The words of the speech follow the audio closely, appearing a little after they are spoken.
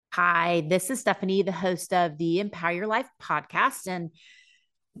Hi, this is Stephanie, the host of the Empower Your Life podcast. And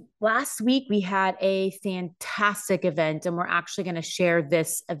last week we had a fantastic event, and we're actually going to share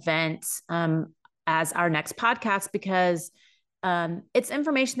this event as our next podcast because it's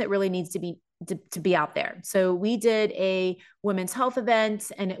information that really needs to be out there. So we did a women's health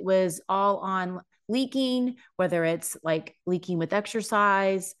event, and it was all on leaking, whether it's like leaking with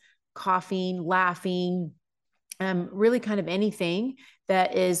exercise, coughing, laughing, really kind of anything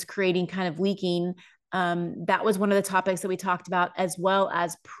that is creating kind of leaking. That was one of the topics that we talked about, as well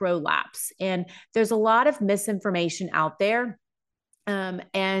as prolapse. And there's a lot of misinformation out there.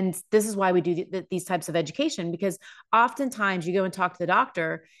 And this is why we do these types of education, because oftentimes you go and talk to the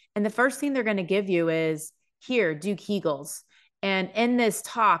doctor, and the first thing they're going to give you is, here, do Kegels. And in this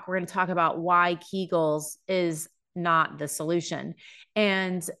talk, we're going to talk about why Kegels is not the solution.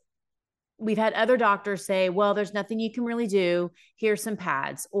 And we've had other doctors say, well, there's nothing you can really do. Here's some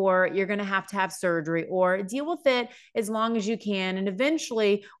pads, or you're going to have surgery, or deal with it as long as you can. And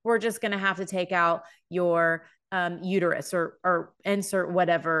eventually we're just going to have to take out your uterus or insert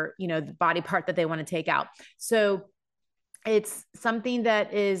whatever, the body part that they want to take out. So it's something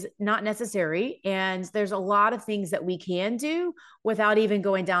that is not necessary. And there's a lot of things that we can do without even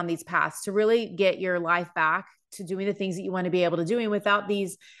going down these paths to really get your life back to doing the things that you want to be able to do without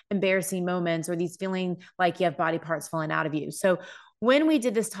these embarrassing moments or these feeling like you have body parts falling out of you. So when we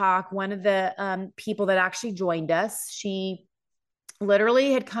did this talk, one of the people that actually joined us, she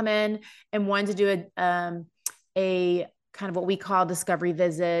literally had come in and wanted to do a kind of what we call discovery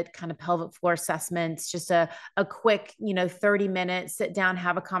visit, kind of pelvic floor assessments, just a quick, 30 minutes, sit down,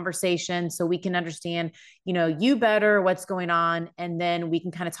 have a conversation so we can understand, you better, what's going on. And then we can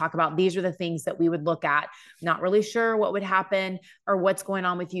kind of talk about, these are the things that we would look at. Not really sure what would happen or what's going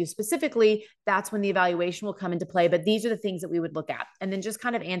on with you specifically. That's when the evaluation will come into play. But these are the things that we would look at. And then just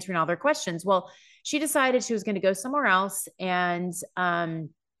kind of answering all their questions. Well, she decided she was going to go somewhere else. And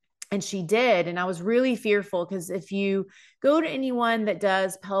she did. And I was really fearful, because if you go to anyone that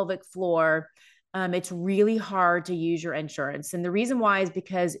does pelvic floor, it's really hard to use your insurance. And the reason why is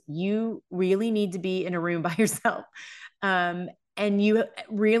because you really need to be in a room by yourself. And you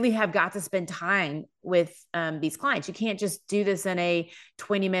really have got to spend time with these clients. You can't just do this in a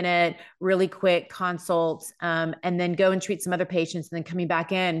 20-minute, really quick consult, and then go and treat some other patients and then coming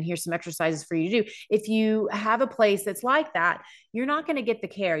back in and here's some exercises for you to do. If you have a place that's like that, you're not going to get the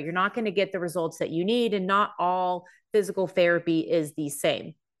care. You're not going to get the results that you need. And not all physical therapy is the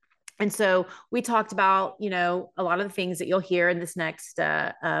same. And so we talked about, a lot of the things that you'll hear in this next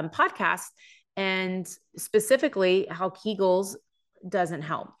podcast, and specifically how Kegels doesn't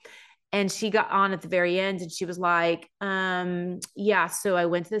help. And she got on at the very end and she was like, yeah, so I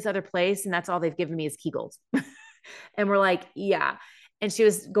went to this other place and that's all they've given me is Kegels. And we're like, yeah. And she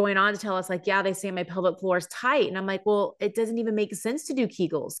was going on to tell us like, yeah, they say my pelvic floor is tight. And I'm like, well, it doesn't even make sense to do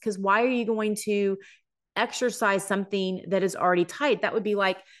Kegels, because why are you going to exercise something that is already tight? That would be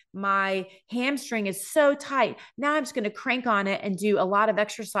like, my hamstring is so tight. Now I'm just going to crank on it and do a lot of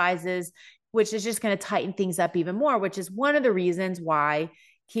exercises, which is just going to tighten things up even more, which is one of the reasons why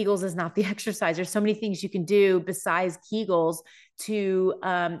Kegels is not the exercise. There's so many things you can do besides Kegels to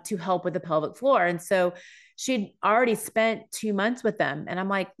help with the pelvic floor. And so she'd already spent 2 months with them. And I'm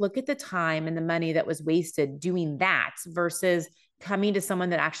like, look at the time and the money that was wasted doing that versus coming to someone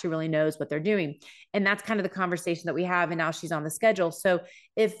that actually really knows what they're doing. And that's kind of the conversation that we have. And now she's on the schedule. So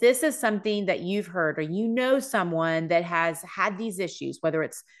if this is something that you've heard, or someone that has had these issues, whether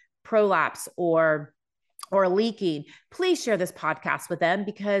it's prolapse or leaking, please share this podcast with them,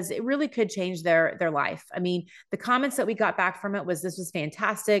 because it really could change their life. I mean, the comments that we got back from it was, this was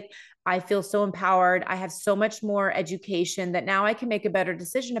fantastic. I feel so empowered. I have so much more education that now I can make a better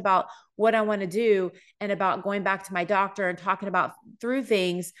decision about what I want to do, and about going back to my doctor and talking about through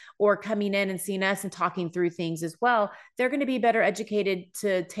things, or coming in and seeing us and talking through things as well. They're going to be better educated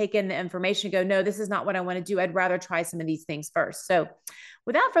to take in the information and go, no, this is not what I want to do. I'd rather try some of these things first. So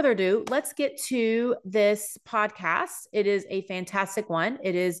without further ado, let's get to this podcast. It is a fantastic one.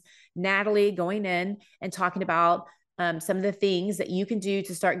 It is Natalie going in and talking about some of the things that you can do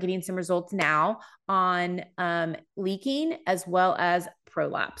to start getting some results now on leaking as well as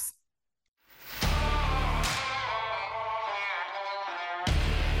prolapse.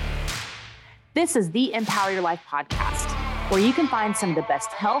 This is the Empower Your Life podcast, where you can find some of the best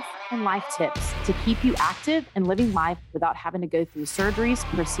health and life tips to keep you active and living life without having to go through surgeries,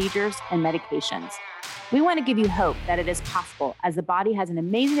 procedures, and medications. We want to give you hope that it is possible, as the body has an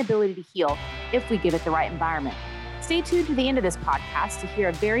amazing ability to heal if we give it the right environment. Stay tuned to the end of this podcast to hear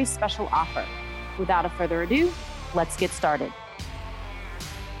a very special offer. Without further ado, let's get started.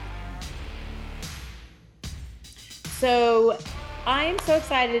 So I'm so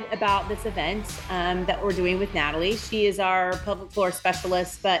excited about this event that we're doing with Natalie. She is our pelvic floor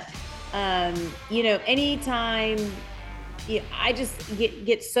specialist, but anytime I just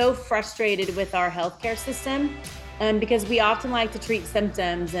get so frustrated with our healthcare system because we often like to treat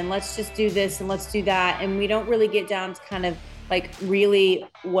symptoms and let's just do this and let's do that, and we don't really get down to kind of like really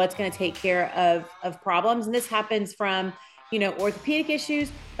what's going to take care of problems. And this happens from orthopedic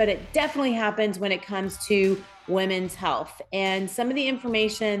issues, but it definitely happens when it comes to women's health. And some of the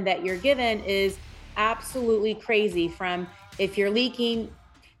information that you're given is absolutely crazy. From if you're leaking,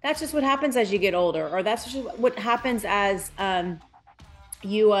 that's just what happens as you get older, or that's just what happens as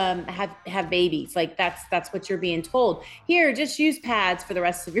you have babies. Like that's what you're being told. Here, just use pads for the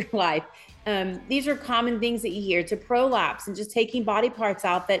rest of your life. These are common things that you hear, to prolapse and just taking body parts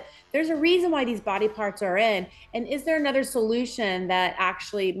out, that there's a reason why these body parts are in. And is there another solution that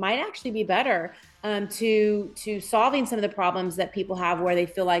might actually be better to solving some of the problems that people have where they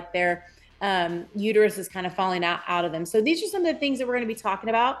feel like their uterus is kind of falling out of them? So these are some of the things that we're going to be talking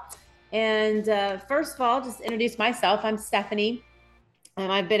about. And first of all, just introduce myself. I'm Stephanie.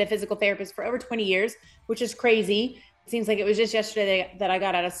 I've been a physical therapist for over 20 years, which is crazy. It seems like it was just yesterday that I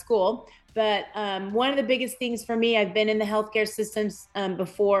got out of school. But one of the biggest things for me, I've been in the healthcare systems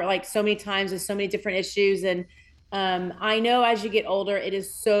before, like so many times with so many different issues. And I know as you get older, it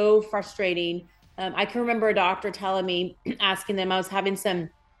is so frustrating. I can remember a doctor telling me, asking them, I was having some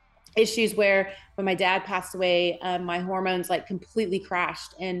issues where when my dad passed away, my hormones like completely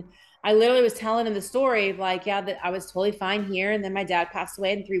crashed. And I literally was telling him the story of like, yeah, that I was totally fine here. And then my dad passed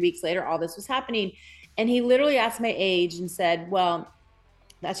away, and 3 weeks later, all this was happening. And he literally asked my age and said, well,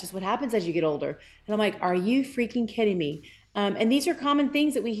 that's just what happens as you get older. And I'm like, are you freaking kidding me? And these are common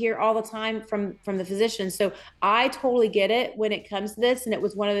things that we hear all the time from the physicians. So I totally get it when it comes to this. And it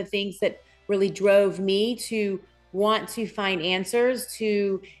was one of the things that really drove me to want to find answers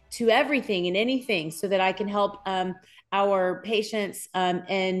to everything and anything, so that I can help our patients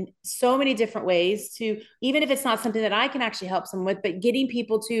in so many different ways, to even if it's not something that I can actually help someone with, but getting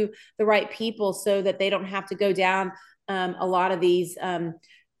people to the right people so that they don't have to go down a lot of these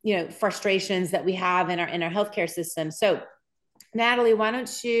frustrations that we have in our healthcare system. So Natalie, why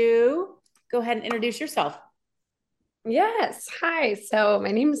don't you go ahead and introduce yourself? Yes. Hi. So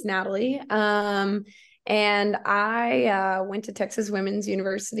my name is Natalie. And I went to Texas Women's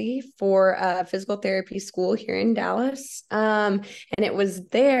University for a physical therapy school here in Dallas. And it was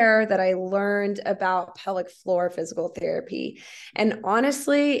there that I learned about pelvic floor physical therapy. And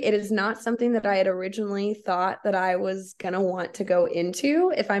honestly, it is not something that I had originally thought that I was going to want to go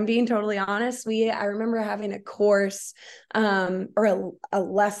into. If I'm being totally honest, I remember having a course or a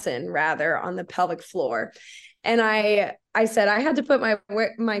lesson rather on the pelvic floor. And I said I had to put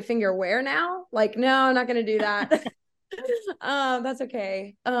my finger where now? Like, no, I'm not going to do that. That's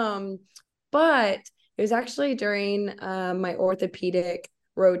okay. But it was actually during my orthopedic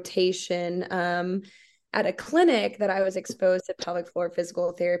rotation at a clinic that I was exposed to pelvic floor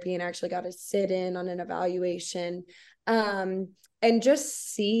physical therapy, and actually got to sit in on an evaluation and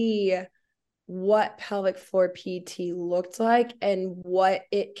just see what pelvic floor PT looked like and what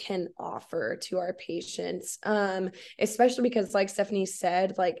it can offer to our patients. Especially because, like Stephanie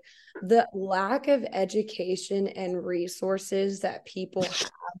said, like the lack of education and resources that people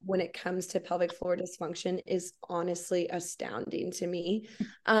have when it comes to pelvic floor dysfunction is honestly astounding to me.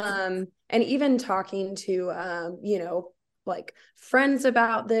 And even talking to, like friends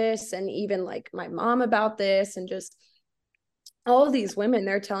about this, and even like my mom about this, and just all of these women,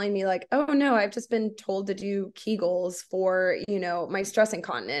 they're telling me like, oh no, I've just been told to do Kegels for, my stress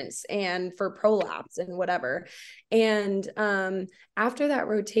incontinence and for prolapse and whatever. And after that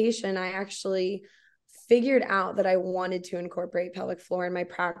rotation, I actually figured out that I wanted to incorporate pelvic floor in my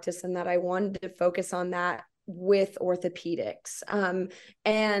practice, and that I wanted to focus on that with orthopedics.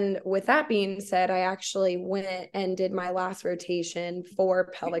 And with that being said, I actually went and did my last rotation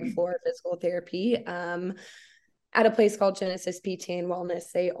for pelvic floor physical therapy at a place called Genesis PT and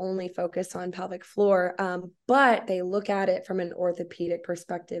Wellness. They only focus on pelvic floor, but they look at it from an orthopedic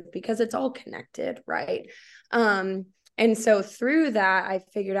perspective because it's all connected, right? And so through that, I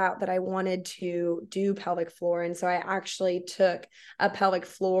figured out that I wanted to do pelvic floor. And so I actually took a pelvic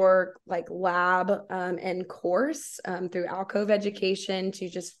floor like lab and course through Alcove Education to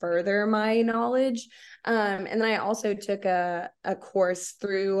just further my knowledge. And then I also took a course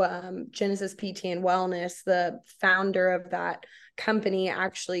through Genesis PT and Wellness. The founder of that company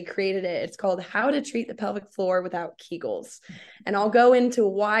actually created it. It's called How to Treat the Pelvic Floor Without Kegels. And I'll go into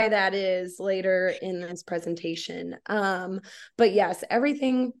why that is later in this presentation. But yes,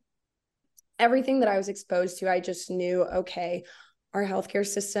 everything everything that I was exposed to, I just knew, okay, our healthcare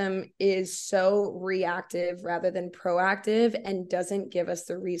system is so reactive rather than proactive and doesn't give us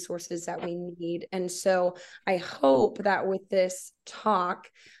the resources that we need. And so I hope that with this talk,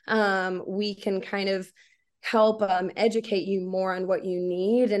 we can kind of help educate you more on what you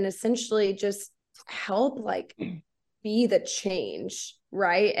need and essentially just help like be the change,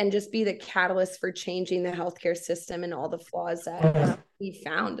 right? And just be the catalyst for changing the healthcare system and all the flaws that we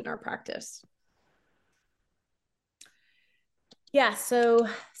found in our practice. Yeah, so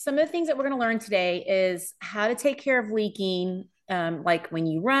some of the things that we're going to learn today is how to take care of leaking, like when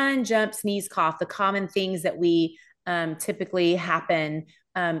you run, jump, sneeze, cough, the common things that we typically happen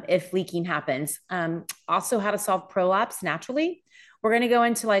if leaking happens. Also, how to solve prolapse naturally. We're going to go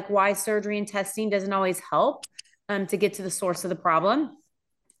into like why surgery and testing doesn't always help to get to the source of the problem,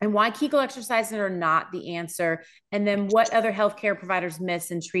 and why Kegel exercises are not the answer, and then what other healthcare providers miss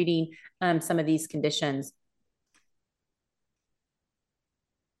in treating some of these conditions.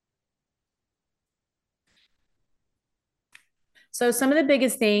 So some of the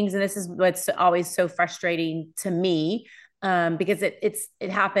biggest things, and this is what's always so frustrating to me, because it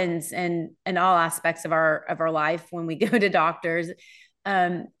happens in all aspects of our life when we go to doctors.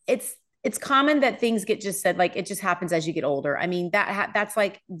 It's common that things get just said like it just happens as you get older. I mean that's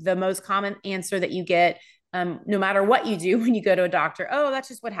like the most common answer that you get, no matter what you do when you go to a doctor. Oh, that's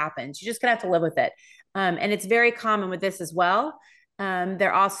just what happens. You're just gonna have to live with it, and it's very common with this as well.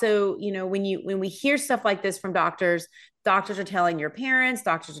 They're also, when we hear stuff like this from doctors are telling your parents,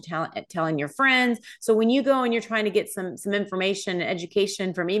 doctors are telling your friends. So when you go and you're trying to get some information and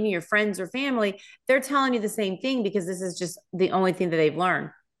education from even your friends or family, they're telling you the same thing because this is just the only thing that they've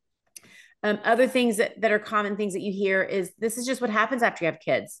learned. Other things that are common things that you hear is this is just what happens after you have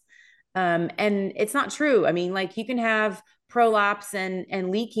kids. And it's not true. I mean, like you can have prolapse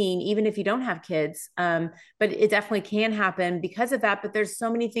and leaking even if you don't have kids, but it definitely can happen because of that. But there's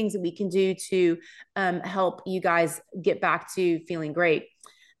so many things that we can do to help you guys get back to feeling great.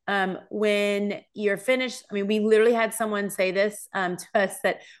 When you're finished, I mean, we literally had someone say this to us,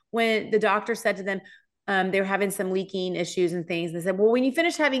 that when the doctor said to them, they were having some leaking issues and things, they said, well, when you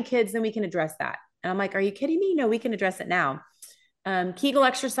finish having kids, then we can address that. And I'm like, are you kidding me? No, we can address it now. Kegel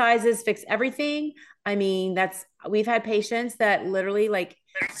exercises fix everything. I mean, we've had patients that literally like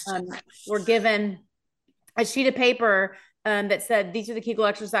were given a sheet of paper that said, these are the Kegel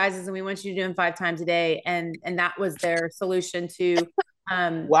exercises and we want you to do them 5 times a day. And that was their solution to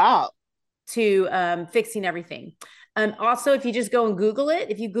Wow. Fixing everything. Also, if you just go and Google it,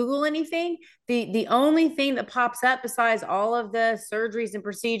 if you Google anything, the only thing that pops up besides all of the surgeries and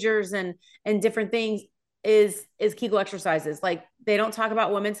procedures and different things is Kegel exercises. Like they don't talk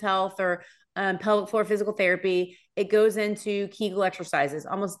about women's health or pelvic floor physical therapy. It goes into Kegel exercises,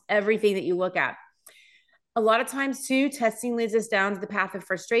 almost everything that you look at. A lot of times too, testing leads us down to the path of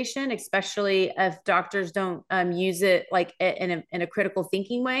frustration, especially if doctors don't use it like in a critical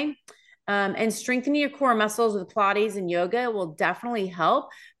thinking way. And strengthening your core muscles with Pilates and yoga will definitely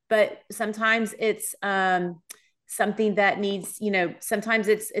help. But sometimes it's something that needs, sometimes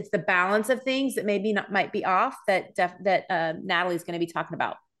it's the balance of things that maybe not might be off that Natalie's going to be talking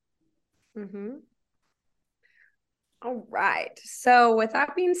about. Mm-hmm. All right. So with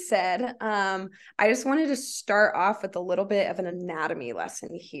that being said, I just wanted to start off with a little bit of an anatomy lesson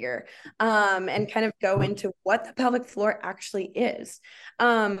here, and kind of go into what the pelvic floor actually is.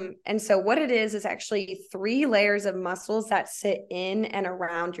 And so what it is actually 3 layers of muscles that sit in and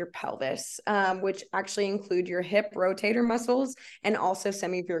around your pelvis, which actually include your hip rotator muscles and also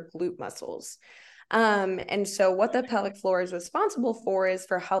some of your glute muscles. And so what the pelvic floor is responsible for is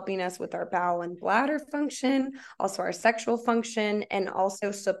for helping us with our bowel and bladder function, also our sexual function, and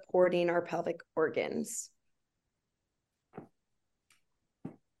also supporting our pelvic organs.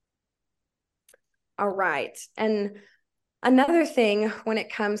 All right. And another thing when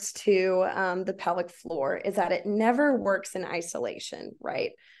it comes to the pelvic floor is that it never works in isolation,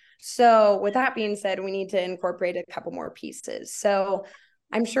 right? So with that being said, we need to incorporate a couple more pieces. So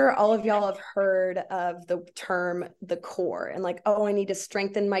I'm sure all of y'all have heard of the term the core and like, oh, I need to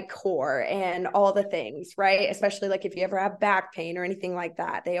strengthen my core and all the things, right? Especially like if you ever have back pain or anything like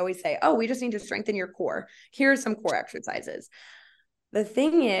that, they always say, oh, we just need to strengthen your core. Here are some core exercises. The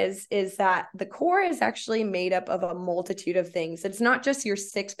thing is that the core is actually made up of a multitude of things. It's not just your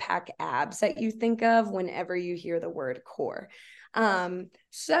 6-pack abs that you think of whenever you hear the word core.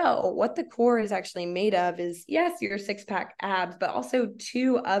 So what the core is actually made of is, yes, your 6-pack abs, but also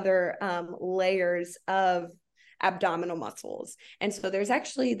 2 other layers of abdominal muscles. And so there's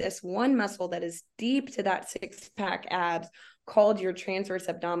actually this one muscle that is deep to that six-pack abs called your transverse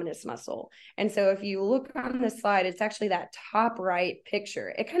abdominis muscle. And so if you look on the slide, it's actually that top right picture.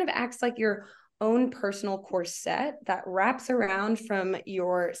 It kind of acts like your own personal corset that wraps around from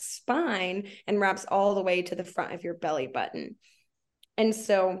your spine and wraps all the way to the front of your belly button. And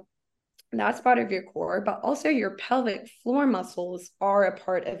so that's part of your core, but also your pelvic floor muscles are a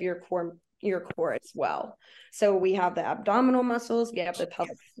part of your core as well. So we have the abdominal muscles, we have the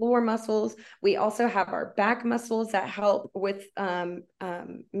pelvic floor muscles. We also have our back muscles that help with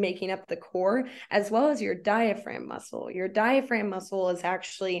making up the core, as well as your diaphragm muscle. Your diaphragm muscle is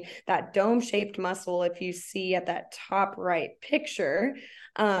actually that dome-shaped muscle. If you see at that top right picture,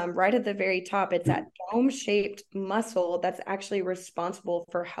 right at the very top, it's that dome-shaped muscle that's actually responsible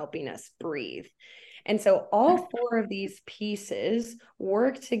for helping us breathe. And so all four of these pieces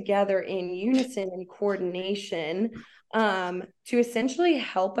work together in unison and coordination to essentially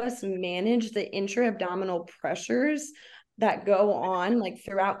help us manage the intra-abdominal pressures that go on like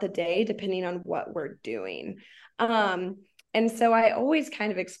throughout the day, depending on what we're doing. And so I always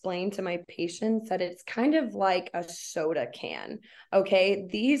kind of explain to my patients that it's kind of like a soda can. Okay.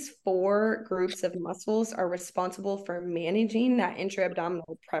 These four groups of muscles are responsible for managing that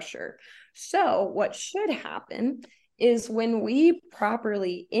intra-abdominal pressure. So what should happen is when we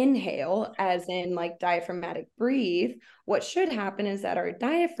properly inhale, as in like diaphragmatic breathe, what should happen is that our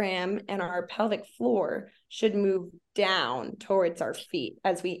diaphragm and our pelvic floor should move down towards our feet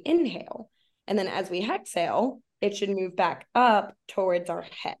as we inhale. And then as we exhale, it should move back up towards our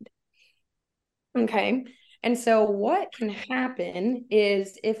head. Okay. And so what can happen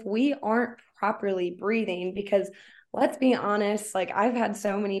is if we aren't properly breathing, because let's be honest, like I've had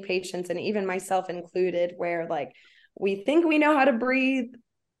so many patients, and even myself included, where like we think we know how to breathe,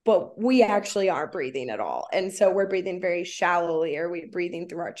 but we actually aren't breathing at all. And so we're breathing very shallowly, or we're breathing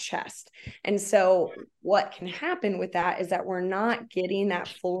through our chest. And so what can happen with that is that we're not getting that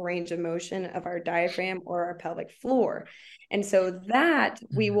full range of motion of our diaphragm or our pelvic floor. And so that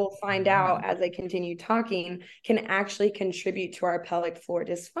we will find out as I continue talking can actually contribute to our pelvic floor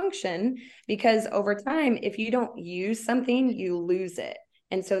dysfunction, because over time, if you don't use something, you lose it.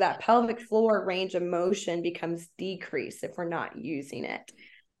 And so that pelvic floor range of motion becomes decreased if we're not using it.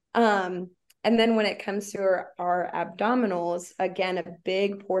 And then when it comes to our abdominals, again, a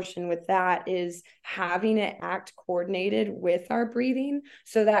big portion with that is having it act coordinated with our breathing,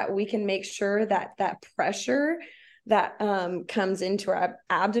 so that we can make sure that that pressure that comes into our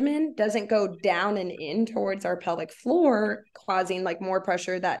abdomen doesn't go down and in towards our pelvic floor, causing like more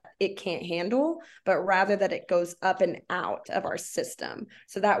pressure that it can't handle, but rather that it goes up and out of our system.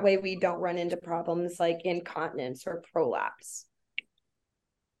 So that way we don't run into problems like incontinence or prolapse.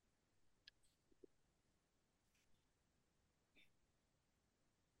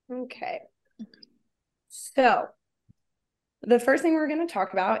 Okay. So the first thing we're going to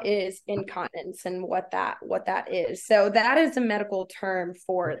talk about is incontinence and what that is. So that is a medical term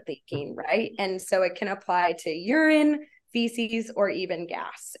for leaking, right? And so it can apply to urine, feces, or even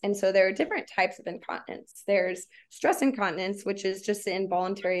gas. And so there are different types of incontinence. There's stress incontinence, which is just the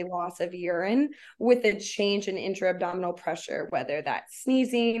involuntary loss of urine with a change in intra-abdominal pressure, whether that's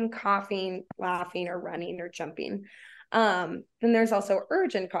sneezing, coughing, laughing, or running or jumping. Then there's also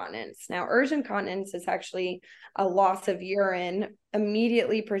urge incontinence. Now, urge incontinence is actually a loss of urine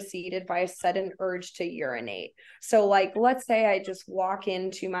immediately preceded by a sudden urge to urinate. So, like, let's say I just walk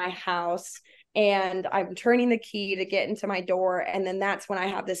into my house and I'm turning the key to get into my door, and then that's when I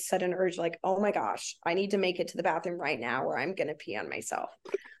have this sudden urge, like, oh my gosh, I need to make it to the bathroom right now, or I'm gonna pee on myself.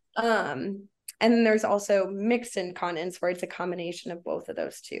 And then there's also mixed incontinence, where it's a combination of both of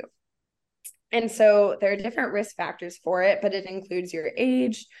those two. And so there are different risk factors for it, but it includes your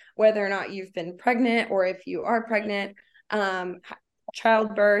age, whether or not you've been pregnant, or if you are pregnant,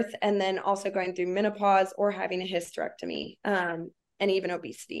 childbirth, and then also going through menopause or having a hysterectomy, and even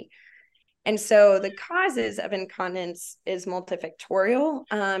obesity. And so the causes of incontinence is multifactorial.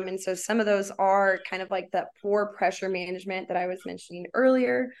 And so some of those are kind of like that poor pressure management that I was mentioning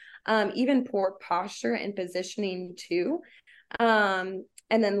earlier, even poor posture and positioning too.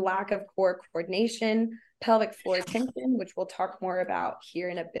 And then lack of core coordination, pelvic floor tension, which we'll talk more about here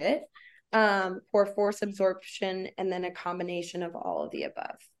in a bit, poor force absorption, and then a combination of all of the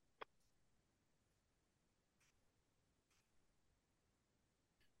above.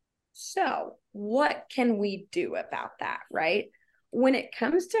 So what can we do about that, right? When it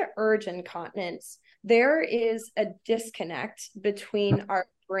comes to urge incontinence, there is a disconnect between our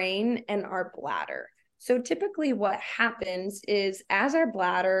brain and our bladder. So typically what happens is as our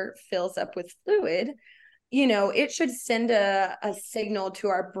bladder fills up with fluid, it should send a signal to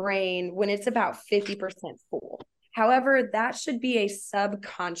our brain when it's about 50% full. However, that should be a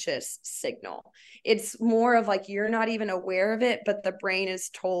subconscious signal. It's more of like you're not even aware of it, but the brain is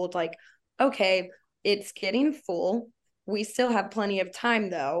told, like, okay, it's getting full. We still have plenty of time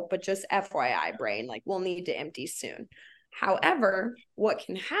though, but just FYI, brain, like we'll need to empty soon. However, what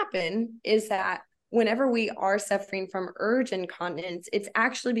can happen is that whenever we are suffering from urge incontinence, it's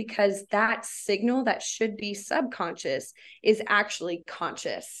actually because that signal that should be subconscious is actually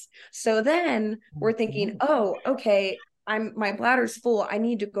conscious. So then we're thinking, oh, okay, my bladder's full. I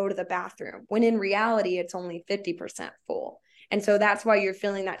need to go to the bathroom. When in reality, it's only 50% full. And so that's why you're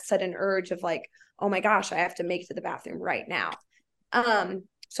feeling that sudden urge of like, oh my gosh, I have to make it to the bathroom right now.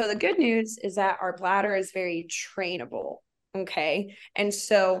 So the good news is that our bladder is very trainable. Okay. And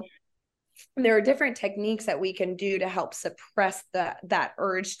so there are different techniques that we can do to help suppress that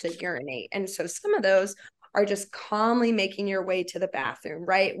urge to urinate. And so some of those are just calmly making your way to the bathroom,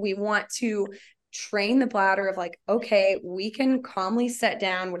 right? We want to train the bladder of like, okay, we can calmly set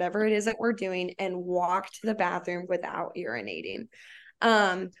down whatever it is that we're doing and walk to the bathroom without urinating.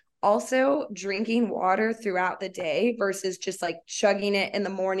 Also drinking water throughout the day versus just like chugging it in the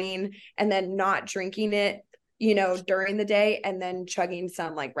morning and then not drinking it during the day and then chugging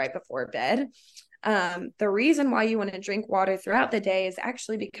some like right before bed. The reason why you want to drink water throughout the day is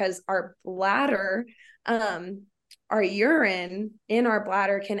actually because our bladder, our urine in our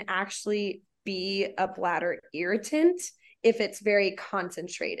bladder can actually be a bladder irritant if it's very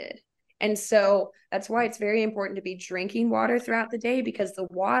concentrated. And so that's why it's very important to be drinking water throughout the day, because the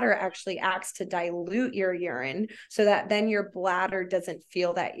water actually acts to dilute your urine so that then your bladder doesn't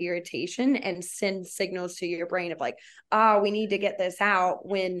feel that irritation and send signals to your brain of like, we need to get this out,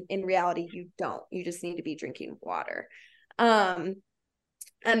 when in reality, you don't. You just need to be drinking water.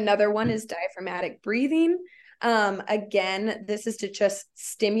 Another one is diaphragmatic breathing. Again, this is to just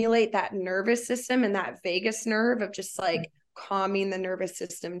stimulate that nervous system and that vagus nerve of just like calming the nervous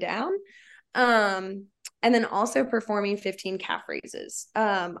system down. And then also performing 15 calf raises.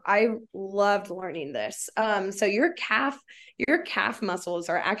 I loved learning this. So your calf muscles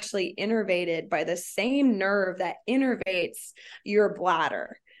are actually innervated by the same nerve that innervates your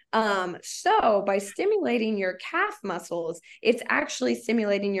bladder. So by stimulating your calf muscles, it's actually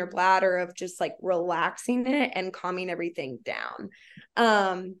stimulating your bladder of just like relaxing it and calming everything down.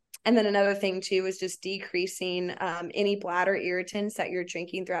 And then another thing too is just decreasing any bladder irritants that you're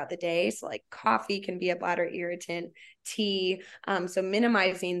drinking throughout the day. So like coffee can be a bladder irritant, tea. So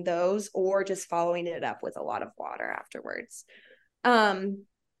minimizing those or just following it up with a lot of water afterwards. And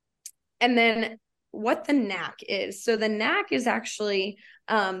then what the knack is. So the knack is actually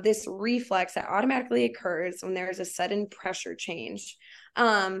this reflex that automatically occurs when there's a sudden pressure change.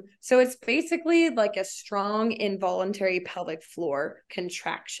 So it's basically like a strong involuntary pelvic floor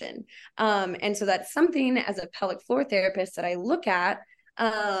contraction. And so that's something as a pelvic floor therapist that I look at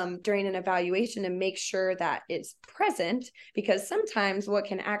during an evaluation to make sure that it's present, because sometimes what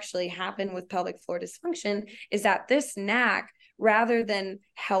can actually happen with pelvic floor dysfunction is that this knack, rather than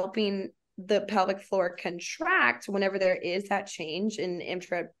helping the pelvic floor contract whenever there is that change in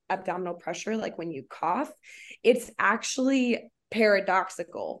intra-abdominal pressure, like when you cough, it's actually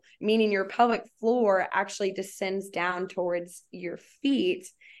paradoxical, meaning your pelvic floor actually descends down towards your feet.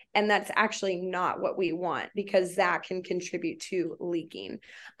 And that's actually not what we want, because that can contribute to leaking.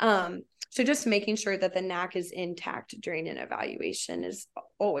 So just making sure that the knack is intact during an evaluation is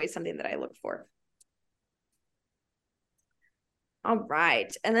always something that I look for. All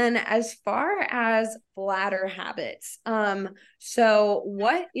right. And then as far as bladder habits, so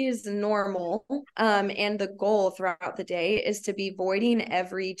what is normal and the goal throughout the day is to be voiding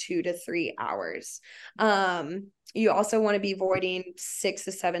every 2 to 3 hours. You also want to be voiding 6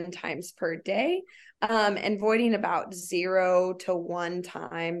 to 7 times per day, and voiding about 0 to 1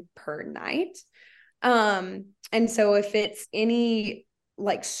 time per night. And so if it's any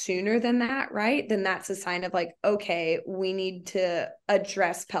like sooner than that, right, then that's a sign of like, okay, we need to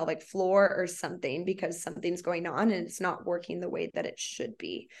address pelvic floor or something, because something's going on and it's not working the way that it should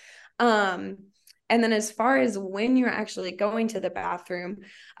be. And then as far as when you're actually going to the bathroom,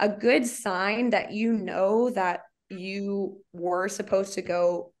 a good sign that you know that you were supposed to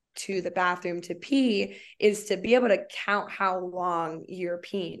go to the bathroom to pee is to be able to count how long you're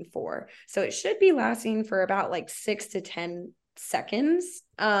peeing for. So it should be lasting for about like 6 to 10 seconds.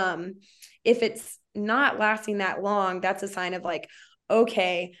 If it's not lasting that long, that's a sign of like,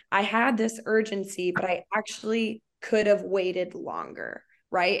 okay, I had this urgency, but I actually could have waited longer,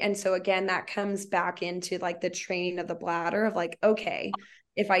 right? And so again, that comes back into like the training of the bladder of like, okay,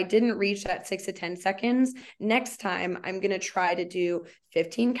 if I didn't reach that 6 to 10 seconds, next time I'm going to try to do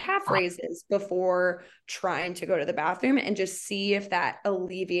 15 calf raises before trying to go to the bathroom, and just see if that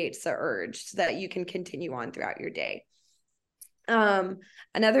alleviates the urge so that you can continue on throughout your day.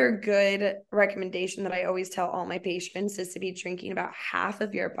 Another good recommendation that I always tell all my patients is to be drinking about half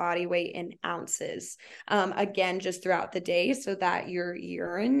of your body weight in ounces, again, just throughout the day, so that your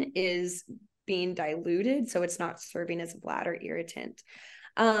urine is being diluted, so it's not serving as a bladder irritant.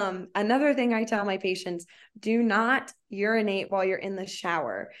 Another thing I tell my patients, do not urinate while you're in the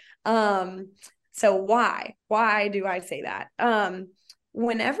shower. So why do I say that?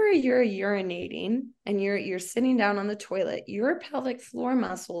 Whenever you're urinating and you're sitting down on the toilet, your pelvic floor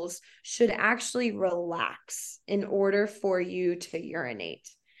muscles should actually relax in order for you to urinate.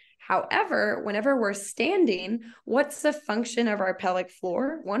 However, whenever we're standing, what's the function of our pelvic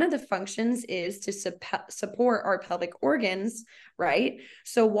floor? One of the functions is to support our pelvic organs, right?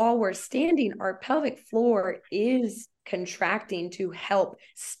 So while we're standing, our pelvic floor is contracting to help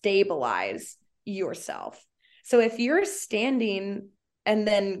stabilize yourself. So if you're standing and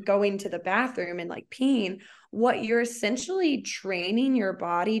then going to the bathroom and like peeing, what you're essentially training your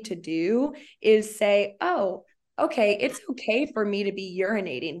body to do is say, oh, okay, it's okay for me to be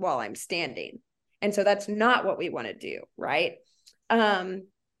urinating while I'm standing. And so that's not what we want to do, right? And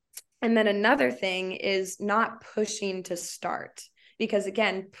then another thing is not pushing to start, because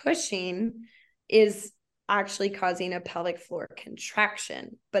again, pushing is actually causing a pelvic floor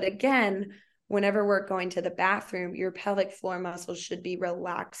contraction. But again, whenever we're going to the bathroom, your pelvic floor muscles should be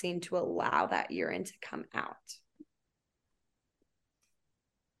relaxing to allow that urine to come out.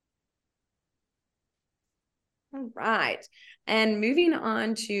 All right. And moving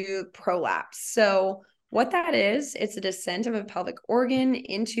on to prolapse. So what that is, it's a descent of a pelvic organ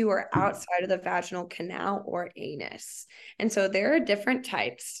into or outside of the vaginal canal or anus. And so there are different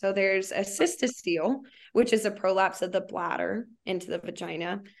types. So there's a cystocele, which is a prolapse of the bladder into the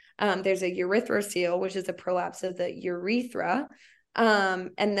vagina. There's a urethrocoele, which is a prolapse of the urethra.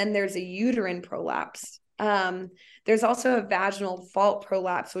 And then there's a uterine prolapse. There's also a vaginal vault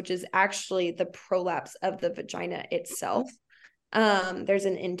prolapse, which is actually the prolapse of the vagina itself. There's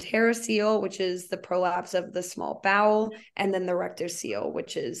an enterocoele, which is the prolapse of the small bowel, and then the rectocoele,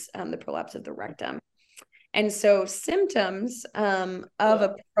 which is the prolapse of the rectum. And so symptoms of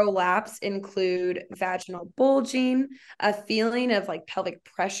a prolapse include vaginal bulging, a feeling of like pelvic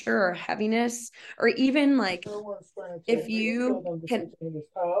pressure or heaviness, or even like if you can.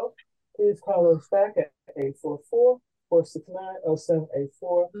 Please call us back at 844-469-0784.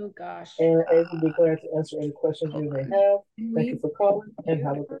 Oh gosh. And Abe will be glad to answer any questions you may have. Thank you for calling and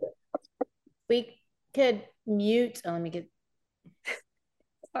have a good day. We could mute. Oh, let me get.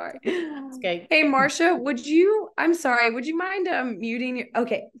 Sorry. Okay. Hey, Marcia, would you mind muting?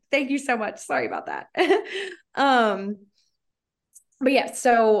 Okay. Thank you so much. Sorry about that. But yeah,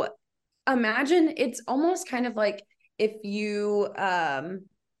 so imagine it's almost kind of like if you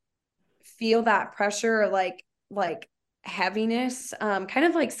feel that pressure, like heaviness, kind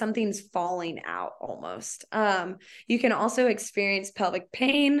of like something's falling out almost. You can also experience pelvic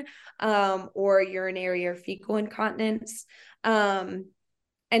pain, or urinary or fecal incontinence.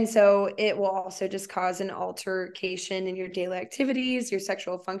 And so it will also just cause an altercation in your daily activities, your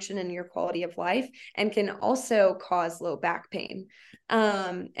sexual function, and your quality of life, and can also cause low back pain.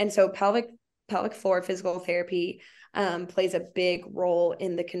 And so pelvic floor physical therapy plays a big role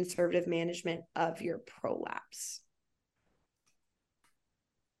in the conservative management of your prolapse.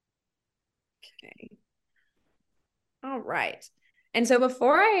 Okay. All right. And so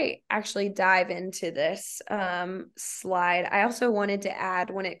before I actually dive into this slide, I also wanted to add,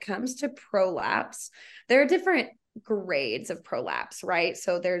 when it comes to prolapse, there are different grades of prolapse, right?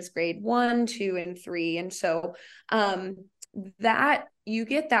 So there's grade 1, 2, and 3. And so that you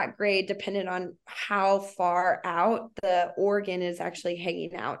get that grade dependent on how far out the organ is actually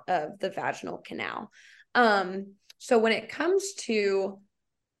hanging out of the vaginal canal. So when it comes to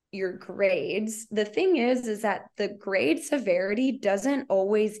your grades, the thing is that the grade severity doesn't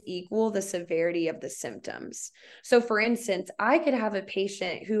always equal the severity of the symptoms. So for instance, I could have a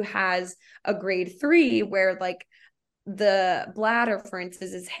patient who has a grade 3 where like the bladder, for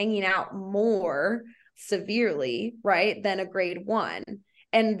instance, is hanging out more severely, right, than a grade 1.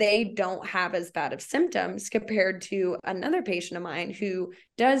 And they don't have as bad of symptoms compared to another patient of mine who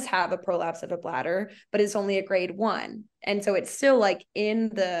does have a prolapse of a bladder, but is only a grade 1. And so it's still like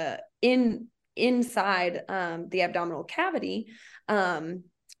inside the abdominal cavity,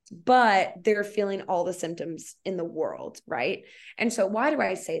 but they're feeling all the symptoms in the world, right? And so why do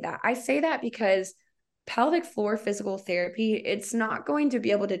I say that? I say that because pelvic floor physical therapy, it's not going to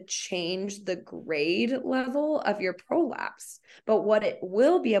be able to change the grade level of your prolapse, but what it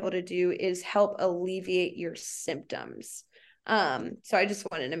will be able to do is help alleviate your symptoms. So I just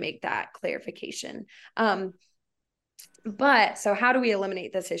wanted to make that clarification. But so how do we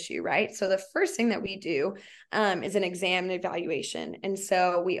eliminate this issue, right? So the first thing that we do is an exam and evaluation. And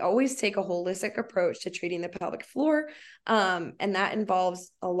so we always take a holistic approach to treating the pelvic floor. And that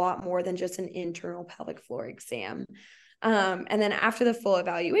involves a lot more than just an internal pelvic floor exam. And then after the full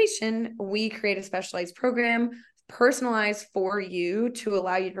evaluation, we create a specialized program personalized for you to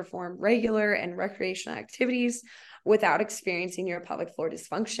allow you to perform regular and recreational activities without experiencing your pelvic floor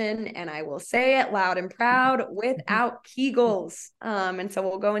dysfunction. And I will say it loud and proud, without Kegels. And so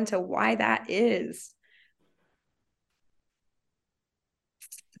we'll go into why that is.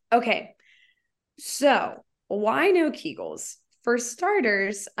 Okay, so why no Kegels? For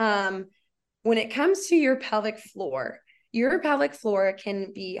starters, when it comes to your pelvic floor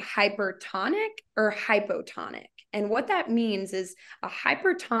can be hypertonic or hypotonic. And what that means is a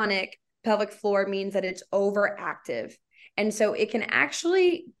hypertonic pelvic floor means that it's overactive. And so it can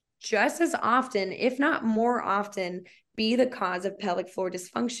actually just as often, if not more often, be the cause of pelvic floor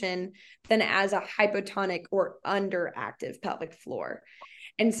dysfunction than as a hypotonic or underactive pelvic floor.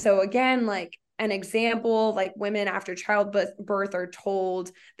 And so again, like an example, like women after childbirth are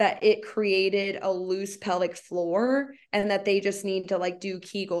told that it created a loose pelvic floor and that they just need to like do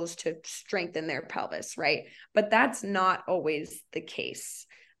Kegels to strengthen their pelvis, right? But that's not always the case.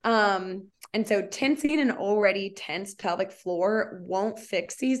 And so tensing an already tense pelvic floor won't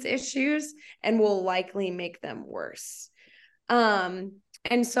fix these issues and will likely make them worse. And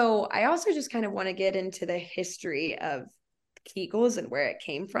so I also just kind of want to get into the history of Kegels and where it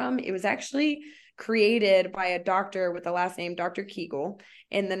came from. It was actually created by a doctor with the last name Dr. Kegel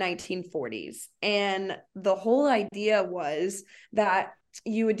in the 1940s. And the whole idea was that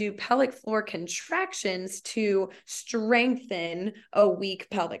you would do pelvic floor contractions to strengthen a weak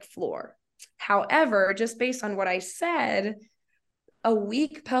pelvic floor. However, just based on what I said, a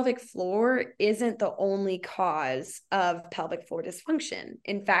weak pelvic floor isn't the only cause of pelvic floor dysfunction.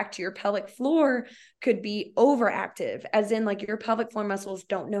 In fact, your pelvic floor could be overactive, as in like your pelvic floor muscles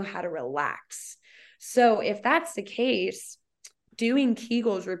don't know how to relax. So if that's the case, doing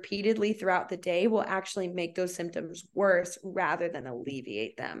Kegels repeatedly throughout the day will actually make those symptoms worse rather than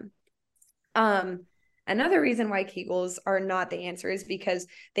alleviate them. Another reason why Kegels are not the answer is because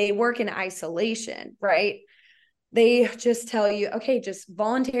they work in isolation, right? They just tell you, okay, just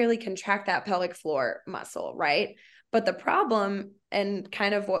voluntarily contract that pelvic floor muscle, right? But the problem, and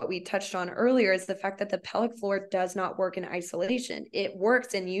kind of what we touched on earlier, is the fact that the pelvic floor does not work in isolation. It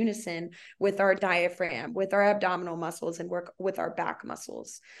works in unison with our diaphragm, with our abdominal muscles, and work with our back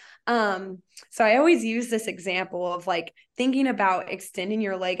muscles. So I always use this example of like thinking about extending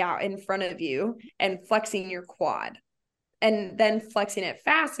your leg out in front of you and flexing your quad, and then flexing it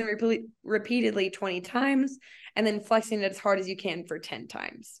fast and repeatedly 20 times, and then flexing it as hard as you can for 10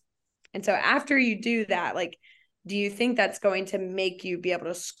 times. And so after you do that, like, do you think that's going to make you be able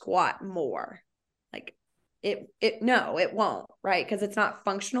to squat more? Like no, it won't, right? Because it's not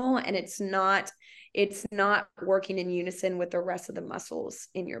functional and it's not working in unison with the rest of the muscles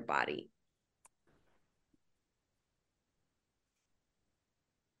in your body.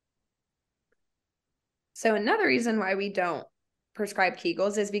 So another reason why we don't prescribe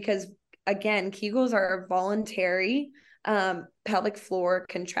Kegels is because, again, Kegels are a voluntary pelvic floor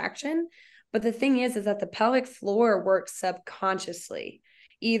contraction. But the thing is that the pelvic floor works subconsciously,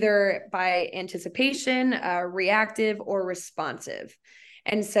 either by anticipation, reactive, or responsive.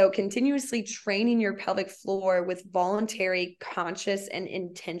 And so continuously training your pelvic floor with voluntary, conscious, and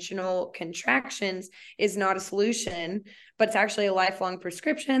intentional contractions is not a solution, but it's actually a lifelong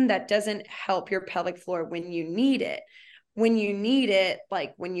prescription that doesn't help your pelvic floor when you need it. When you need it,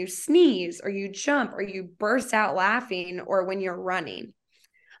 like when you sneeze or you jump or you burst out laughing or when you're running.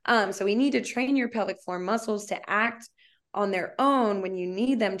 So we need to train your pelvic floor muscles to act on their own when you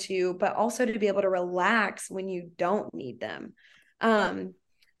need them to, but also to be able to relax when you don't need them.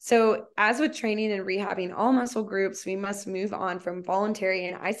 So as with training and rehabbing all muscle groups, we must move on from voluntary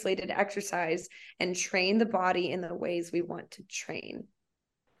and isolated exercise and train the body in the ways we want to train.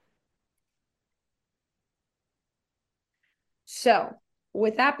 So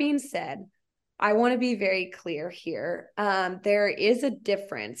with that being said, I want to be very clear here. There is a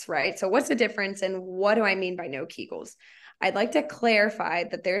difference, right? So what's the difference and what do I mean by no Kegels? I'd like to clarify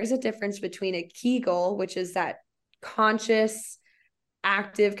that there is a difference between a Kegel, which is that conscious,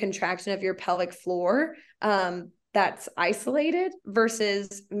 active contraction of your pelvic floor, that's isolated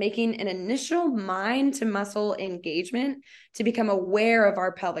versus making an initial mind to muscle engagement to become aware of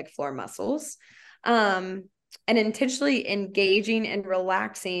our pelvic floor muscles. And intentionally engaging and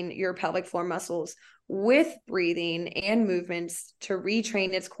relaxing your pelvic floor muscles with breathing and movements to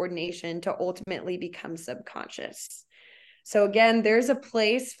retrain its coordination to ultimately become subconscious. So again, there's a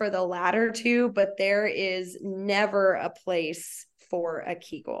place for the latter two, but there is never a place for a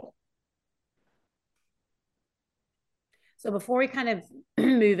Kegel. So before we kind of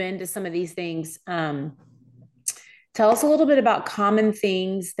move into some of these things, tell us a little bit about common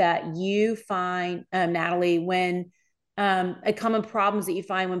things that you find, Natalie, when common problems that you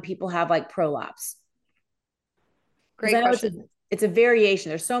find when people have like prolapse. Because I know it's a variation.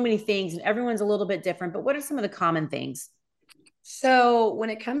 There's so many things and everyone's a little bit different, but what are some of the common things? So when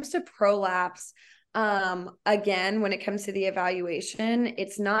it comes to prolapse, again, when it comes to the evaluation,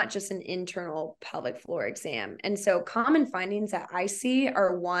 it's not just an internal pelvic floor exam. And so common findings that I see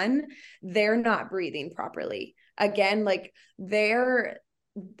are, one, they're not breathing properly. Again, like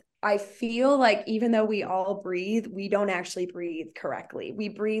I feel like even though we all breathe, we don't actually breathe correctly. We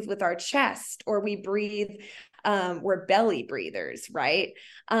breathe with our chest, or we breathe, we're belly breathers, right?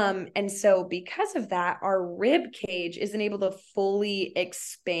 And so because of that, our rib cage isn't able to fully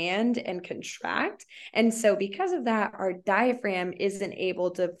expand and contract. And so because of that, our diaphragm isn't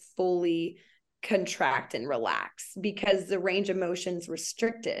able to fully contract and relax because the range of motion is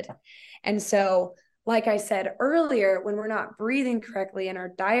restricted. And so, like I said earlier, when we're not breathing correctly and our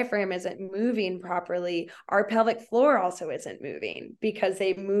diaphragm isn't moving properly, our pelvic floor also isn't moving because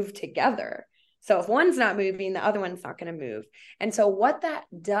they move together. So if one's not moving, the other one's not going to move. And so what that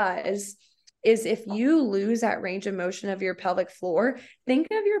does is, if you lose that range of motion of your pelvic floor, think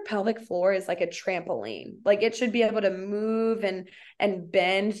of your pelvic floor as like a trampoline. Like it should be able to move and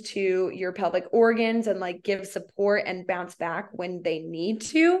bend to your pelvic organs and like give support and bounce back when they need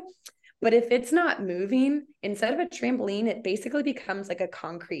to. But if it's not moving, instead of a trampoline, it basically becomes like a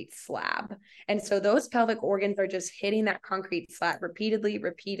concrete slab. And so those pelvic organs are just hitting that concrete slab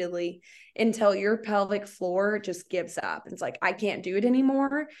repeatedly until your pelvic floor just gives up. It's like, I can't do it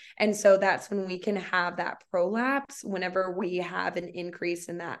anymore. And so that's when we can have that prolapse, whenever we have an increase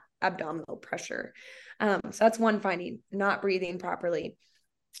in that abdominal pressure. So that's one finding, not breathing properly.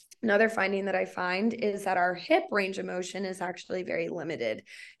 Another finding that I find is that our hip range of motion is actually very limited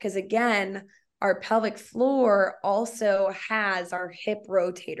because, again, our pelvic floor also has our hip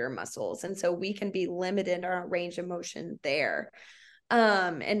rotator muscles. And so we can be limited in our range of motion there.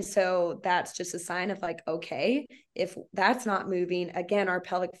 And so that's just a sign of like, okay, if that's not moving, again, our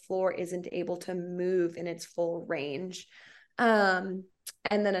pelvic floor isn't able to move in its full range. And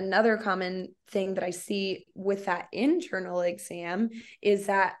then another common thing that I see with that internal exam is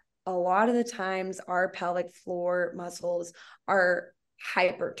that a lot of the times our pelvic floor muscles are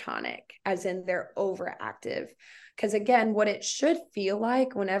hypertonic, as in they're overactive. Because again, what it should feel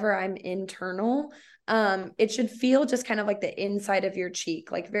like whenever I'm internal, it should feel just kind of like the inside of your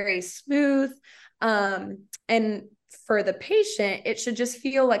cheek, like very smooth. And for the patient, it should just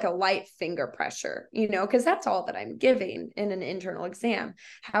feel like a light finger pressure, because that's all that I'm giving in an internal exam.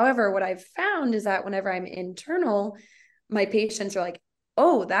 However, what I've found is that whenever I'm internal, my patients are like,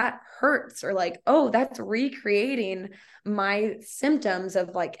 oh, that hurts, or like, oh, that's recreating my symptoms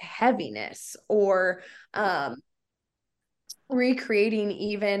of like heaviness, or recreating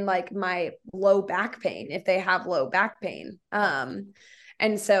even like my low back pain if they have low back pain.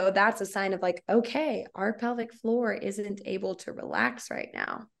 And so that's a sign of like, okay, our pelvic floor isn't able to relax right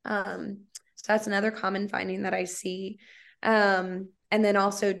now. So that's another common finding that I see. And then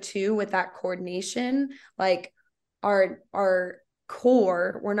also too, with that coordination, like our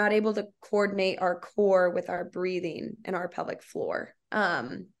core, we're not able to coordinate our core with our breathing and our pelvic floor.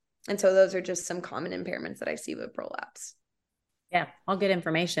 And so those are just some common impairments that I see with prolapse. Yeah, all good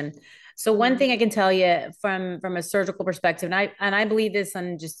information. So one thing I can tell you from a surgical perspective, and I believe this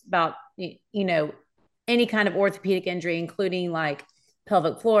on just about any kind of orthopedic injury, including like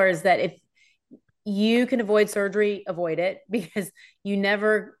pelvic floor, is that if you can avoid surgery, avoid it, because you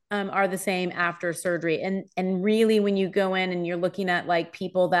never are the same after surgery. And really, when you go in and you're looking at like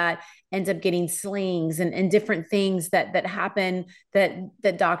people that end up getting slings and different things that happen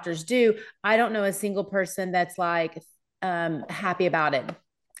that doctors do, I don't know a single person that's like happy about it.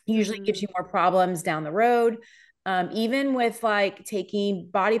 Usually gives you more problems down the road. Even with like taking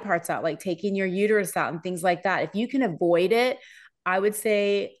body parts out, like taking your uterus out and things like that. If you can avoid it, I would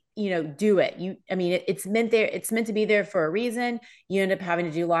say do it. It's meant there. It's meant to be there for a reason. You end up having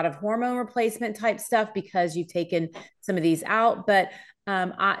to do a lot of hormone replacement type stuff because you've taken some of these out. But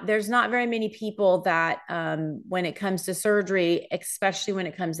there's not very many people that, when it comes to surgery, especially when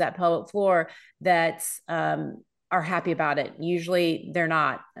it comes to that pelvic floor, that are happy about it. Usually they're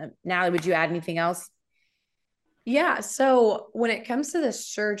not. Natalie, would you add anything else? Yeah. So when it comes to the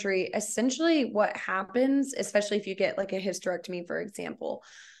surgery, essentially what happens, especially if you get like a hysterectomy, for example,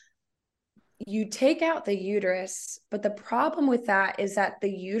 you take out the uterus, but the problem with that is that the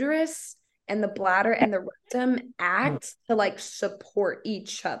uterus and the bladder and the rectum act to like support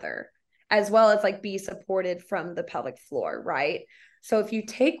each other, as well as like be supported from the pelvic floor, right? So if you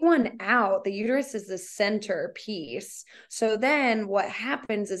take one out, the uterus is the center piece. So then what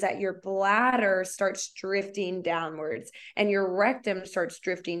happens is that your bladder starts drifting downwards and your rectum starts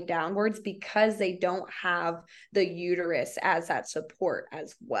drifting downwards because they don't have the uterus as that support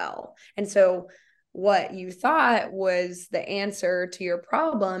as well. And so what you thought was the answer to your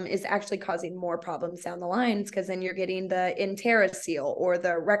problem is actually causing more problems down the lines, because then you're getting the enterocele or the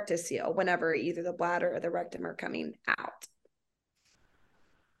rectocele whenever either the bladder or the rectum are coming out.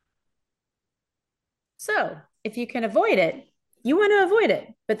 So if you can avoid it, you want to avoid it.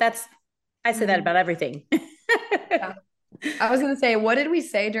 But I say that about everything. Yeah. I was going to say, what did we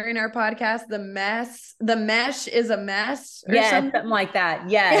say during our podcast? The mesh is a mess or something like that.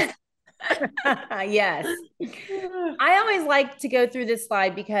 Yes. Yes. I always like to go through this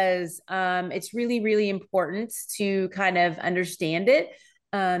slide because it's really, really important to kind of understand it.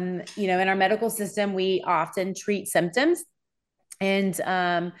 In our medical system, we often treat symptoms,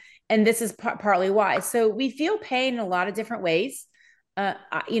 and this is partly why. So we feel pain in a lot of different ways.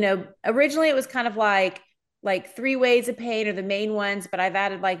 Originally it was kind of like 3 ways of pain are the main ones, but I've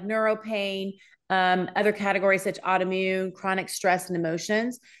added like neuro pain, other categories such autoimmune, chronic stress, and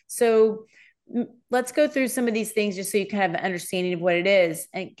emotions. So let's go through some of these things just so you kind of have an understanding of what it is.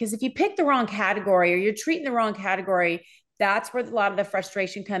 And because if you pick the wrong category or you're treating the wrong category, that's where a lot of the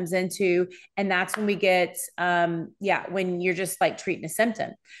frustration comes into. And that's when we get, when you're just like treating a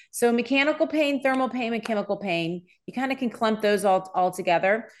symptom. So mechanical pain, thermal pain, and chemical pain, you kind of can clump those all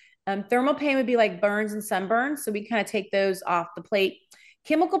together. Thermal pain would be like burns and sunburns. So we kind of take those off the plate.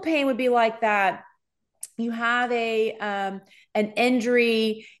 Chemical pain would be like that. You have an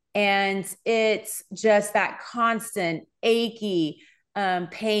injury and it's just that constant achy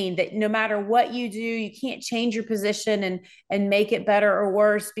pain that no matter what you do, you can't change your position and make it better or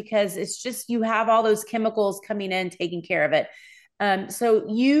worse, because it's just, you have all those chemicals coming in, taking care of it. So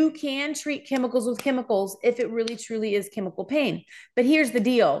you can treat chemicals with chemicals if it really truly is chemical pain. But here's the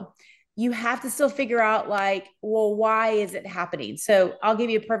deal. You have to still figure out like, well, why is it happening? So I'll give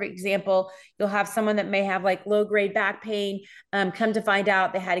you a perfect example. You'll have someone that may have like low grade back pain, come to find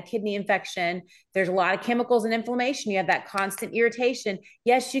out they had a kidney infection. There's a lot of chemicals and inflammation. You have that constant irritation.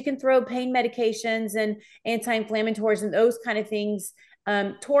 Yes, you can throw pain medications and anti-inflammatories and those kind of things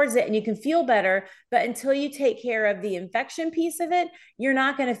towards it, and you can feel better. But until you take care of the infection piece of it, you're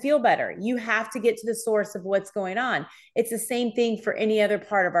not going to feel better. You have to get to the source of what's going on. It's the same thing for any other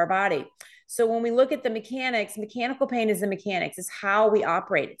part of our body. So when we look at the mechanics, mechanical pain is the mechanics. It's how we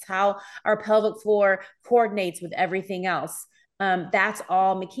operate. It's how our pelvic floor coordinates with everything else. That's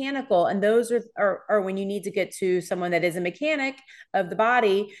all mechanical. And those are when you need to get to someone that is a mechanic of the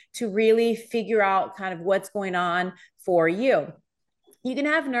body to really figure out kind of what's going on for you. You can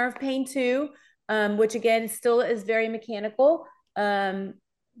have nerve pain too, which again still is very mechanical,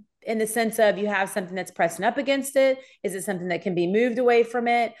 in the sense of you have something that's pressing up against it. Is it something that can be moved away from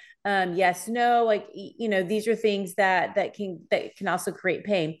it? Yes, no, like, these are things that can also create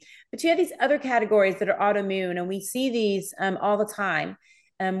pain. But you have these other categories that are autoimmune, and we see these all the time,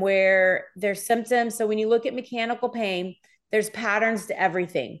 where there's symptoms. So when you look at mechanical pain, there's patterns to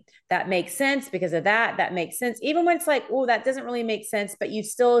everything. That makes sense because of that. That makes sense. Even when it's like, oh, that doesn't really make sense, but you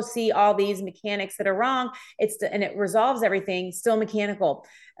still see all these mechanics that are wrong. And it resolves everything, still mechanical.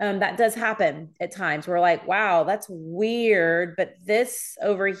 That does happen at times. We're like, wow, that's weird, but this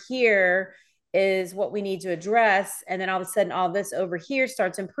over here is what we need to address. And then all of a sudden, all this over here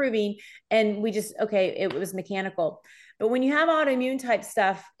starts improving. And we just, okay, it was mechanical. But when you have autoimmune type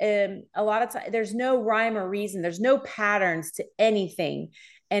stuff, a lot of times there's no rhyme or reason. There's no patterns to anything,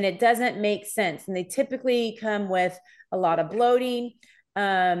 and it doesn't make sense. And they typically come with a lot of bloating,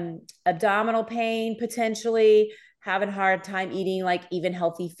 abdominal pain, potentially having a hard time eating like even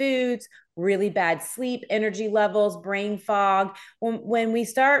healthy foods, really bad sleep, energy levels, brain fog. When we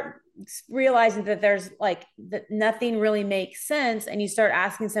start realizing that there's like that nothing really makes sense, and you start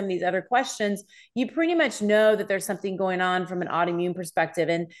asking some of these other questions, you pretty much know that there's something going on from an autoimmune perspective.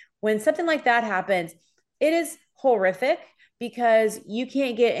 And when something like that happens, it is horrific because you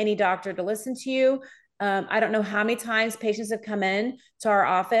can't get any doctor to listen to you. I don't know how many times patients have come in to our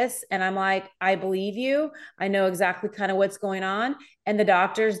office and I'm like, I believe you. I know exactly kind of what's going on. And the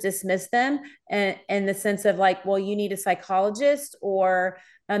doctors dismiss them and in the sense of like, well, you need a psychologist, or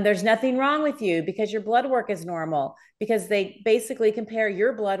there's nothing wrong with you because your blood work is normal, because they basically compare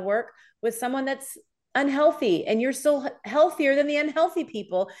your blood work with someone that's unhealthy and you're still healthier than the unhealthy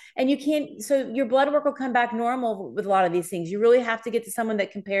people, and you can't, so your blood work will come back normal with a lot of these things. You really have to get to someone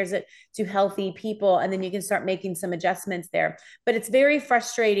that compares it to healthy people, and then you can start making some adjustments there. But it's very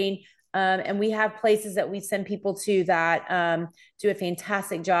frustrating. And we have places that we send people to that do a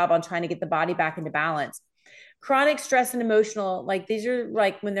fantastic job on trying to get the body back into balance. Chronic stress and emotional, like these are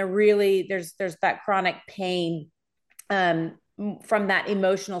like when they're really, there's that chronic pain from that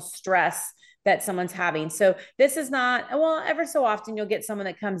emotional stress that someone's having. So this is not, well, ever so often you'll get someone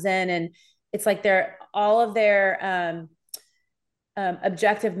that comes in and it's like they're all of their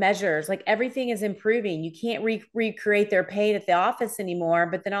objective measures, like everything is improving. You can't recreate their pain at the office anymore.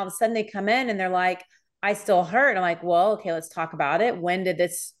 But then all of a sudden they come in and they're like, I still hurt. I'm like, well, okay, let's talk about it. When did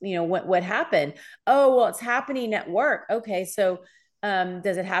this, what happened? Oh, well, it's happening at work. Okay. So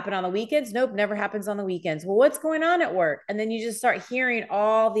does it happen on the weekends? Nope, never happens on the weekends. Well, what's going on at work? And then you just start hearing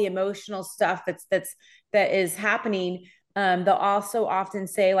all the emotional stuff that is happening. They'll also often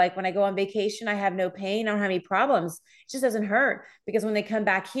say, like, when I go on vacation, I have no pain, I don't have any problems. It just doesn't hurt, because when they come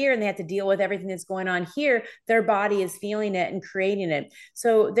back here and they have to deal with everything that's going on here, their body is feeling it and creating it.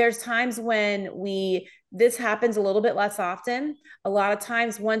 So there's times when this happens a little bit less often. A lot of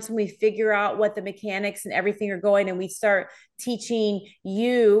times, once we figure out what the mechanics and everything are going, and we start teaching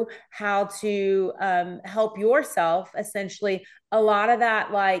you how to help yourself, essentially, a lot of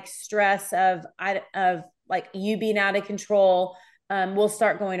that like stress of like you being out of control will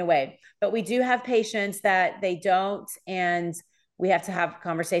start going away. But we do have patients that they don't, and we have to have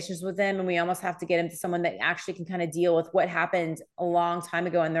conversations with them, and we almost have to get them to someone that actually can kind of deal with what happened a long time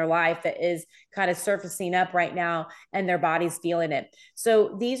ago in their life that is kind of surfacing up right now, and their body's feeling it.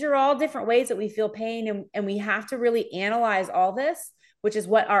 So these are all different ways that we feel pain, and we have to really analyze all this, which is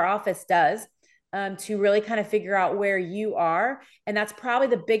what our office does. To really kind of figure out where you are. And that's probably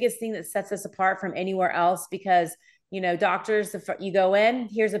the biggest thing that sets us apart from anywhere else, because, doctors, you go in,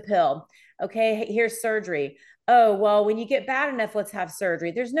 here's a pill. Okay, here's surgery. Oh, well, when you get bad enough, let's have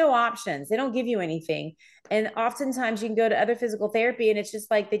surgery. There's no options. They don't give you anything. And oftentimes you can go to other physical therapy and it's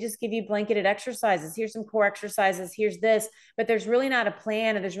just like, they just give you blanketed exercises. Here's some core exercises. Here's this, but there's really not a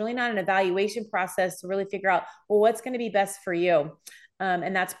plan, and there's really not an evaluation process to really figure out, well, what's going to be best for you.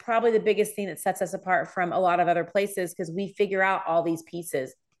 And that's probably the biggest thing that sets us apart from a lot of other places, because we figure out all these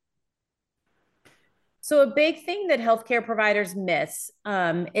pieces. So a big thing that healthcare providers miss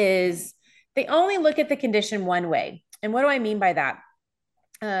is they only look at the condition one way. And what do I mean by that?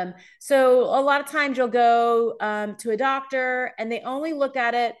 So a lot of times you'll go to a doctor and they only look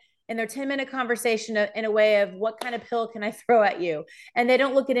at it in their 10-minute conversation in a way of, what kind of pill can I throw at you? And they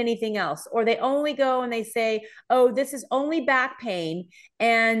don't look at anything else. Or they only go and they say, oh, this is only back pain,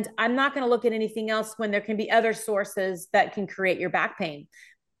 and I'm not going to look at anything else, when there can be other sources that can create your back pain.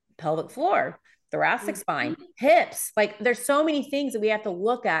 Pelvic floor, thoracic spine, hips. Like, there's so many things that we have to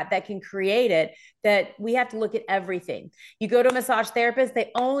look at that can create it, that we have to look at everything. You go to a massage therapist,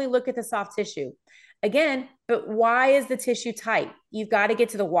 they only look at the soft tissue. Again, but why is the tissue tight? You've got to get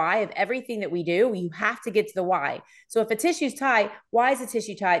to the why of everything that we do. You have to get to the why. So if a tissue's tight, why is the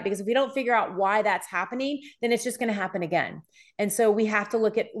tissue tight? Because if we don't figure out why that's happening, then it's just going to happen again. And so we have to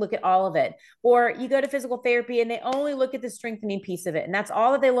look at all of it. Or you go to physical therapy and they only look at the strengthening piece of it, and that's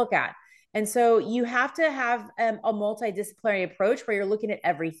all that they look at. And so you have to have a multidisciplinary approach where you're looking at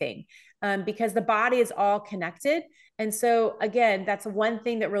everything, because the body is all connected. And so again, that's one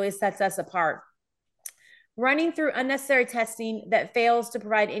thing that really sets us apart. Running through unnecessary testing that fails to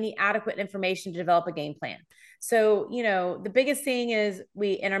provide any adequate information to develop a game plan. So, the biggest thing is,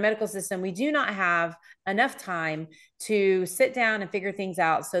 in our medical system, we do not have enough time to sit down and figure things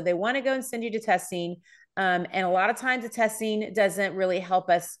out. So they want to go and send you to testing. And a lot of times the testing doesn't really help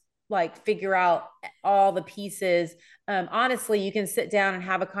us like figure out all the pieces. Honestly, you can sit down and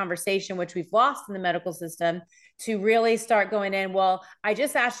have a conversation, which we've lost in the medical system, to really start going in, well, I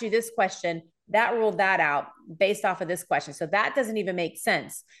just asked you this question. that ruled that out based off of this question. So that doesn't even make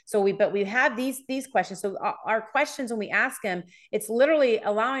sense. But we have these questions. So our questions, when we ask them, it's literally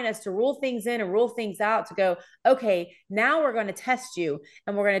allowing us to rule things in and rule things out to go, okay, now we're going to test you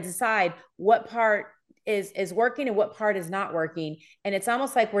and we're going to decide what part is working and what part is not working. And it's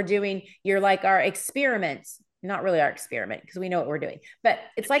almost like you're like our experiments, not really our experiment because we know what we're doing, but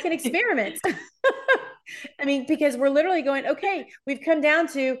it's like an experiment. I mean, because we're literally going, okay, we've come down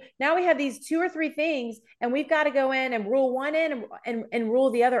to now we have these 2 or 3 things and we've got to go in and rule one in and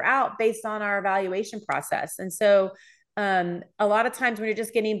rule the other out based on our evaluation process. And so a lot of times when you're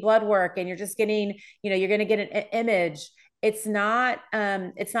just getting blood work and you're just getting, you're going to get an image, it's not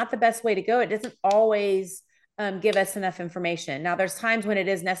the best way to go. It doesn't always give us enough information. Now there's times when it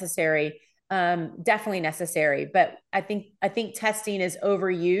is necessary, definitely necessary, but I think testing is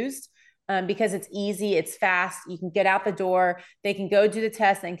overused. Because it's easy, it's fast. You can get out the door. They can go do the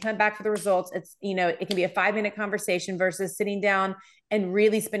test and come back for the results. It can be a 5-minute conversation versus sitting down and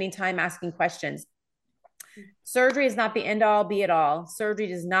really spending time asking questions. Surgery is not the end all be it all. Surgery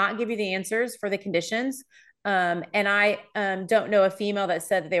does not give you the answers for the conditions. And I don't know a female that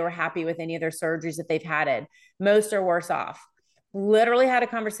said that they were happy with any of their surgeries that they've had it. Most are worse off. Literally had a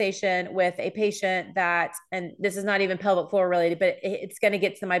conversation with a patient that, and this is not even pelvic floor related, but it's going to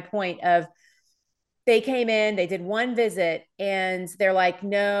get to my point of they came in, they did one visit and they're like,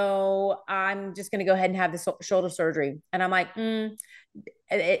 no, I'm just going to go ahead and have the shoulder surgery. And I'm like,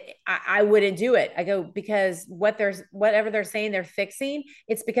 I wouldn't do it. I go, because whatever they're saying they're fixing,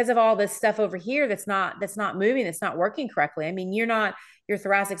 it's because of all this stuff over here that's not moving, that's not working correctly. I mean, your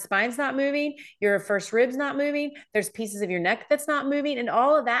thoracic spine's not moving, your first rib's not moving, there's pieces of your neck that's not moving, and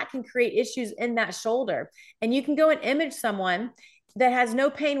all of that can create issues in that shoulder. And you can go and image someone that has no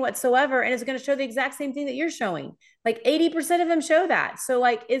pain whatsoever and is going to show the exact same thing that you're showing. Like 80% of them show that. So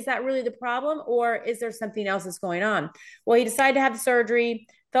like, is that really the problem, or is there something else that's going on? Well, he decided to have the surgery,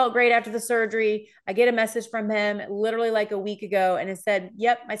 felt great after the surgery. I get a message from him literally like a week ago, and it said,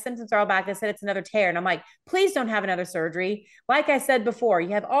 yep, my symptoms are all back. They said it's another tear. And I'm like, please don't have another surgery. Like I said before,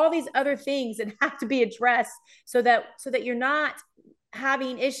 you have all these other things that have to be addressed so that you're not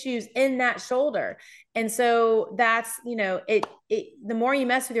having issues in that shoulder. And so that's, the more you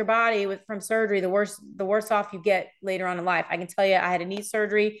mess with your body from surgery, the worse off you get later on in life. I can tell you, I had a knee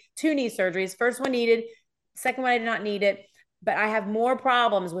surgery, 2 knee surgeries. First one needed, second one I did not need it, but I have more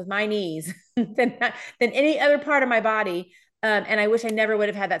problems with my knees than any other part of my body. And I wish I never would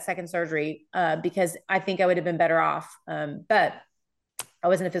have had that second surgery because I think I would have been better off. But I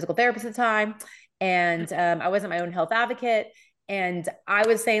wasn't a physical therapist at the time, and I wasn't my own health advocate. And I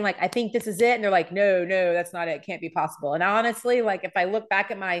was saying, like, I think this is it. And they're like, no, that's not it. It can't be possible. And honestly, like, if I look back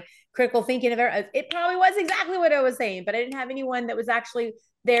at my critical thinking of it probably was exactly what I was saying, but I didn't have anyone that was actually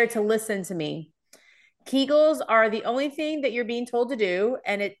there to listen to me. Kegels are the only thing that you're being told to do,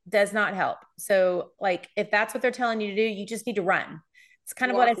 and it does not help. So, like, if that's what they're telling you to do, you just need to run. It's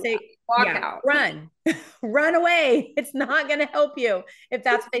kind of what I say. Walk out. Run, run away. It's not going to help you if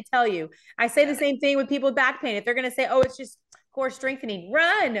that's what they tell you. I say the same thing with people with back pain. If they're going to say, oh, it's just core strengthening,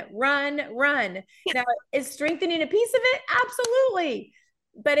 run. Now, is strengthening a piece of it? Absolutely.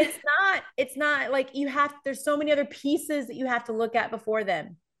 But it's not like there's so many other pieces that you have to look at before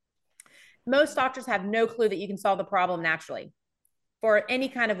them. Most doctors have no clue that you can solve the problem naturally for any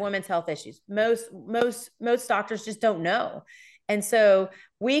kind of women's health issues. Most doctors just don't know. And so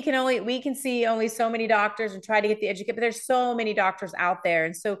we can see only so many doctors and try to get the educate, but there's so many doctors out there.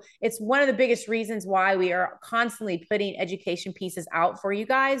 And so it's one of the biggest reasons why we are constantly putting education pieces out for you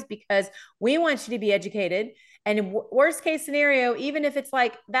guys, because we want you to be educated. And in worst case scenario, even if it's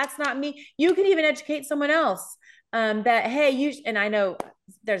like, that's not me, you can even educate someone else that, hey, and I know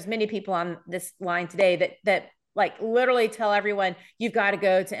there's many people on this line today that like literally tell everyone, you've got to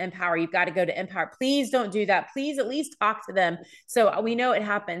go to Empower. You've got to go to Empower. Please don't do that. Please at least talk to them. So we know it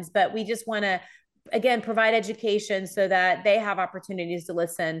happens, but we just want to, again, provide education so that they have opportunities to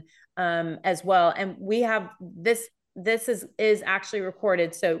listen as well. And we have this is actually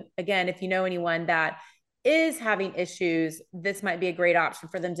recorded. So again, if you know anyone that is having issues, this might be a great option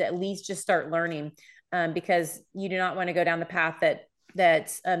for them to at least just start learning because you do not want to go down the path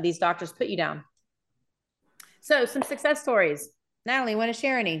that these doctors put you down. So some success stories. Natalie, want to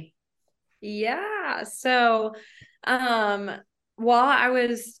share any? Yeah. So while I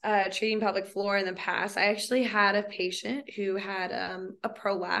was treating pelvic floor in the past, I actually had a patient who had a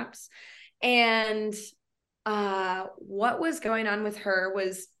prolapse. And what was going on with her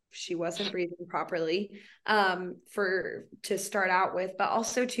was she wasn't breathing properly to start out with, but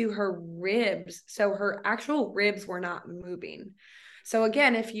also to her ribs. So her actual ribs were not moving. So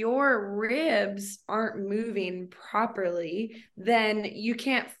again, if your ribs aren't moving properly, then you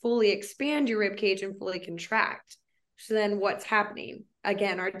can't fully expand your rib cage and fully contract. So then what's happening?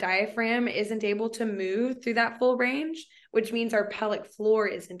 Again, our diaphragm isn't able to move through that full range, which means our pelvic floor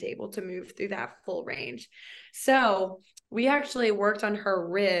isn't able to move through that full range. So we actually worked on her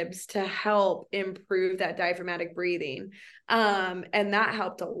ribs to help improve that diaphragmatic breathing. And that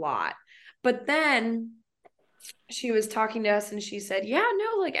helped a lot. But then she was talking to us and she said, yeah,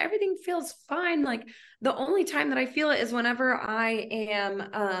 no, like everything feels fine. Like the only time that I feel it is whenever I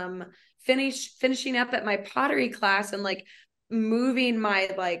am finishing up at my pottery class and like moving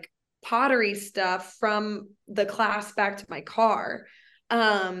my like pottery stuff from the class back to my car.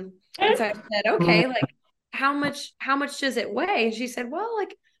 And so I said, okay, like how much does it weigh? And she said, well,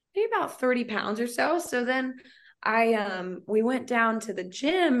 like maybe about 30 pounds or so. So then we went down to the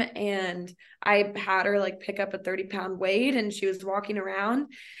gym and I had her like pick up a 30-pound weight and she was walking around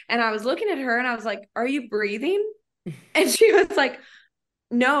and I was looking at her and I was like, are you breathing? And she was like,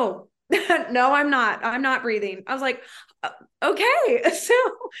 no, no, I'm not breathing. I was like, okay. So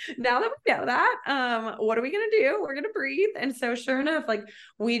now that we know that, what are we going to do? We're going to breathe. And so sure enough, like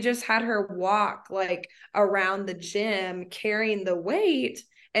we just had her walk like around the gym carrying the weight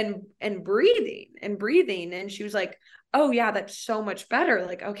and breathing. And she was like, oh yeah, that's so much better.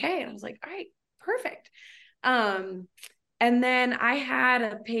 Like, okay. And I was like, all right, perfect. And then I had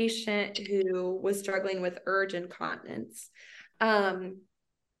a patient who was struggling with urge incontinence.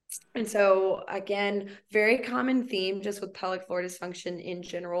 And so again, very common theme just with pelvic floor dysfunction in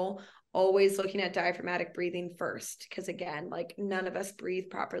general, always looking at diaphragmatic breathing first. Cause again, like none of us breathe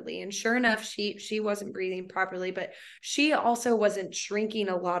properly. And sure enough, she wasn't breathing properly, but she also wasn't drinking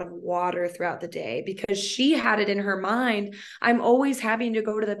a lot of water throughout the day because she had it in her mind, I'm always having to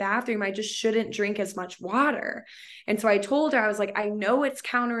go to the bathroom. I just shouldn't drink as much water. And so I told her, I was like, I know it's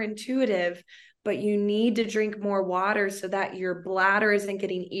counterintuitive, but you need to drink more water so that your bladder isn't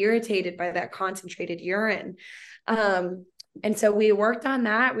getting irritated by that concentrated urine. And so we worked on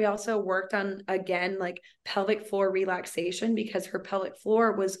that. We also worked on, again, like pelvic floor relaxation because her pelvic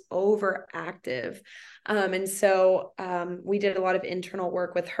floor was overactive. And so we did a lot of internal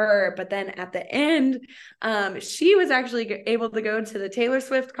work with her. But then at the end, she was actually able to go to the Taylor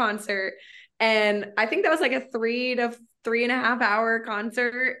Swift concert. And I think that was like a 3 to 3.5 hour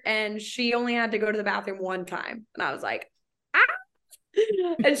concert. And she only had to go to the bathroom one time. And I was like, ah.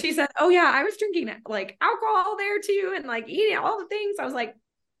 And she said, oh yeah, I was drinking like alcohol there too. And like eating all the things. I was like,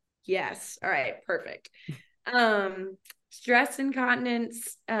 yes. All right, perfect. Stress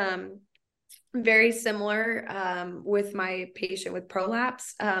incontinence, very similar with my patient with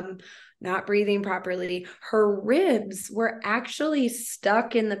prolapse, not breathing properly. Her ribs were actually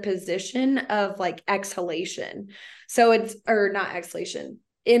stuck in the position of like exhalation. So it's, or not exhalation,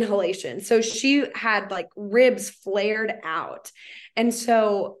 inhalation. So she had like ribs flared out. And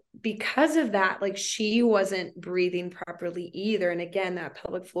so because of that, like she wasn't breathing properly either. And again, that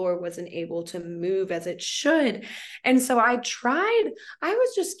pelvic floor wasn't able to move as it should. And so I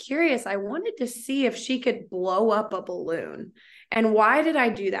was just curious. I wanted to see if she could blow up a balloon. And why did I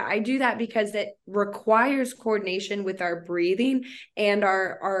do that? I do that because it requires coordination with our breathing and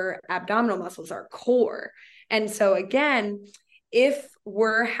our abdominal muscles, our core. And so again, if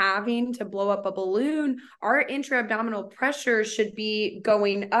we're having to blow up a balloon, our intra-abdominal pressure should be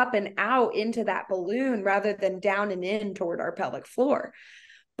going up and out into that balloon rather than down and in toward our pelvic floor.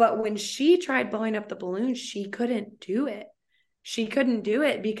 But when she tried blowing up the balloon, she couldn't do it. She couldn't do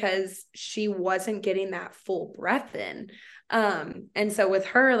it because she wasn't getting that full breath in. And so with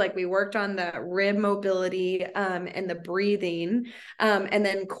her, like we worked on the rib mobility and the breathing, and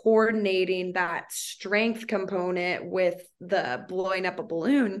then coordinating that strength component with the blowing up a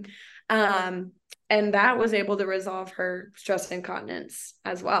balloon. And that was able to resolve her stress incontinence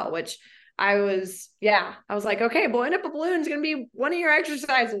as well, which I was like, okay, blowing up a balloon is going to be one of your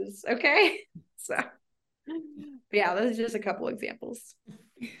exercises. Okay. So yeah, those are just a couple examples.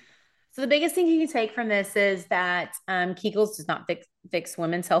 So the biggest thing you can take from this is that Kegels does not fix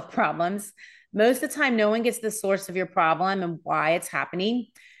women's health problems. Most of the time, no one gets the source of your problem and why it's happening.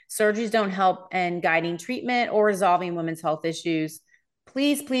 Surgeries don't help in guiding treatment or resolving women's health issues.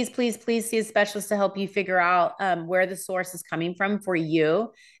 Please, please, please, please see a specialist to help you figure out where the source is coming from for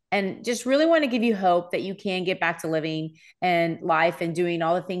you. And just really want to give you hope that you can get back to living and life and doing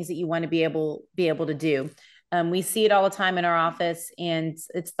all the things that you want to be able to do. We see it all the time in our office, and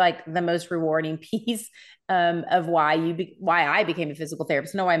it's like the most rewarding piece of why I became a physical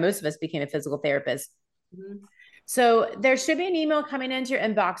therapist. No, why most of us became a physical therapist. Mm-hmm. So there should be an email coming into your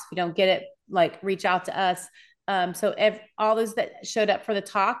inbox. If you don't get it, like reach out to us. So if all those that showed up for the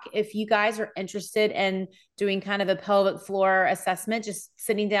talk, if you guys are interested in doing kind of a pelvic floor assessment, just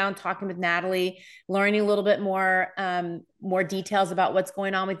sitting down, talking with Natalie, learning a little bit more, more details about what's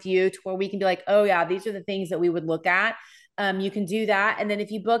going on with you, to where we can be like, oh yeah, these are the things that we would look at. You can do that. And then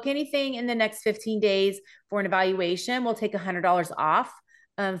if you book anything in the next 15 days for an evaluation, we'll take $100 off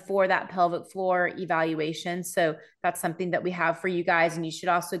for that pelvic floor evaluation. So that's something that we have for you guys. And you should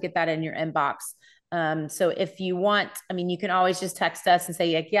also get that in your inbox. So if you want, I mean, you can always just text us and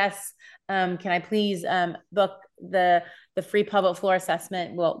say, like, yes, can I please book the free pelvic floor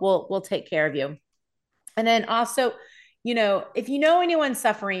assessment? We'll take care of you. And then also, you know, if you know anyone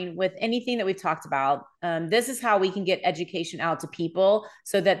suffering with anything that we've talked about, this is how we can get education out to people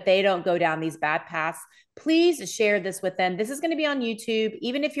so that they don't go down these bad paths. Please share this with them. This is going to be on YouTube.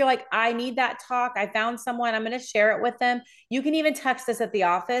 Even if you're like, I need that talk, I found someone, I'm going to share it with them. You can even text us at the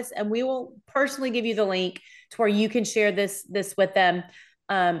office and we will personally give you the link to where you can share this with them.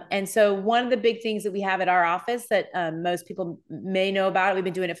 And so one of the big things that we have at our office that most people may know about, we've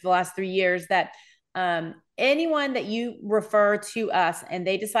been doing it for the last 3 years, that anyone that you refer to us and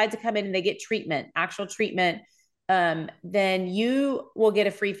they decide to come in and they get treatment, actual treatment, then you will get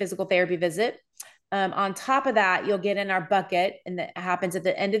a free physical therapy visit. On top of that, you'll get in our bucket, and that happens at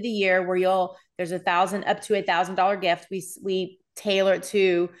the end of the year, where there's up to $1,000 gift. We tailor it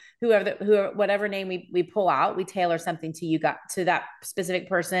to whatever name we pull out. We tailor something to that specific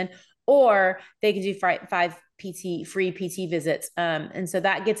person, or they can do five free PT visits. And so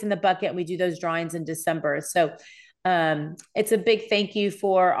that gets in the bucket, and we do those drawings in December. So it's a big thank you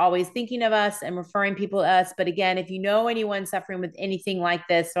for always thinking of us and referring people to us. But again, if you know anyone suffering with anything like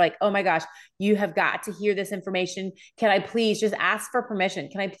this, they're like, oh my gosh, you have got to hear this information. Can I please just ask for permission?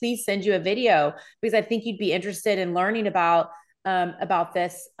 Can I please send you a video? Because I think you'd be interested in learning about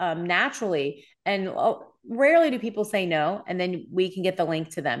this naturally. And rarely do people say no, and then we can get the link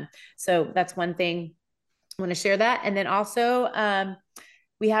to them. So that's one thing I want to share that. And then also,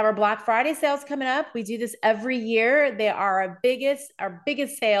 we have our Black Friday sales coming up. We do this every year. They are our biggest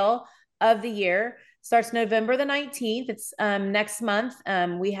sale of the year. Starts November the 19th. It's next month.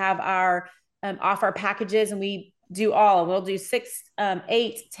 We have our off our packages, and we'll do 6,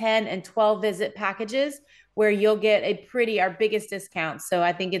 8, 10, and 12 visit packages, where you'll get our biggest discount. So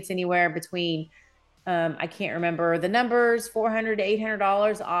I think it's anywhere between, I can't remember the numbers, $400 to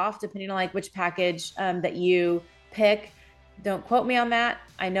 $800 off, depending on like which package that you pick. Don't quote me on that.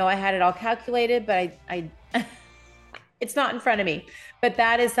 I know I had it all calculated, but I it's not in front of me. But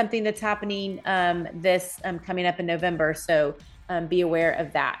that is something that's happening coming up in November. So be aware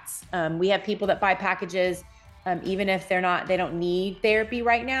of that. We have people that buy packages, even if they don't need therapy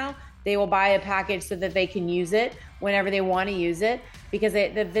right now. They will buy a package so that they can use it whenever they want to use it, because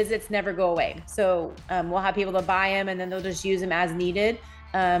the visits never go away. So we'll have people to buy them, and then they'll just use them as needed.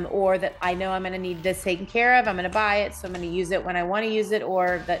 Or that I know I'm going to need this taken care of, I'm going to buy it, so I'm going to use it when I want to use it,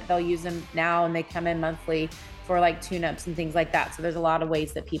 or that they'll use them now and they come in monthly for like tune-ups and things like that. So there's a lot of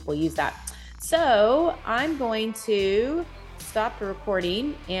ways that people use that. So I'm going to stop the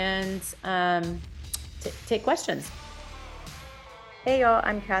recording and take questions. Hey y'all,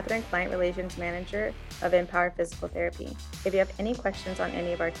 I'm Catherine, Client Relations Manager of Empower Physical Therapy. If you have any questions on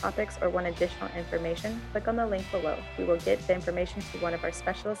any of our topics or want additional information, click on the link below. We will get the information to one of our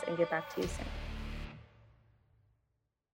specialists and get back to you soon.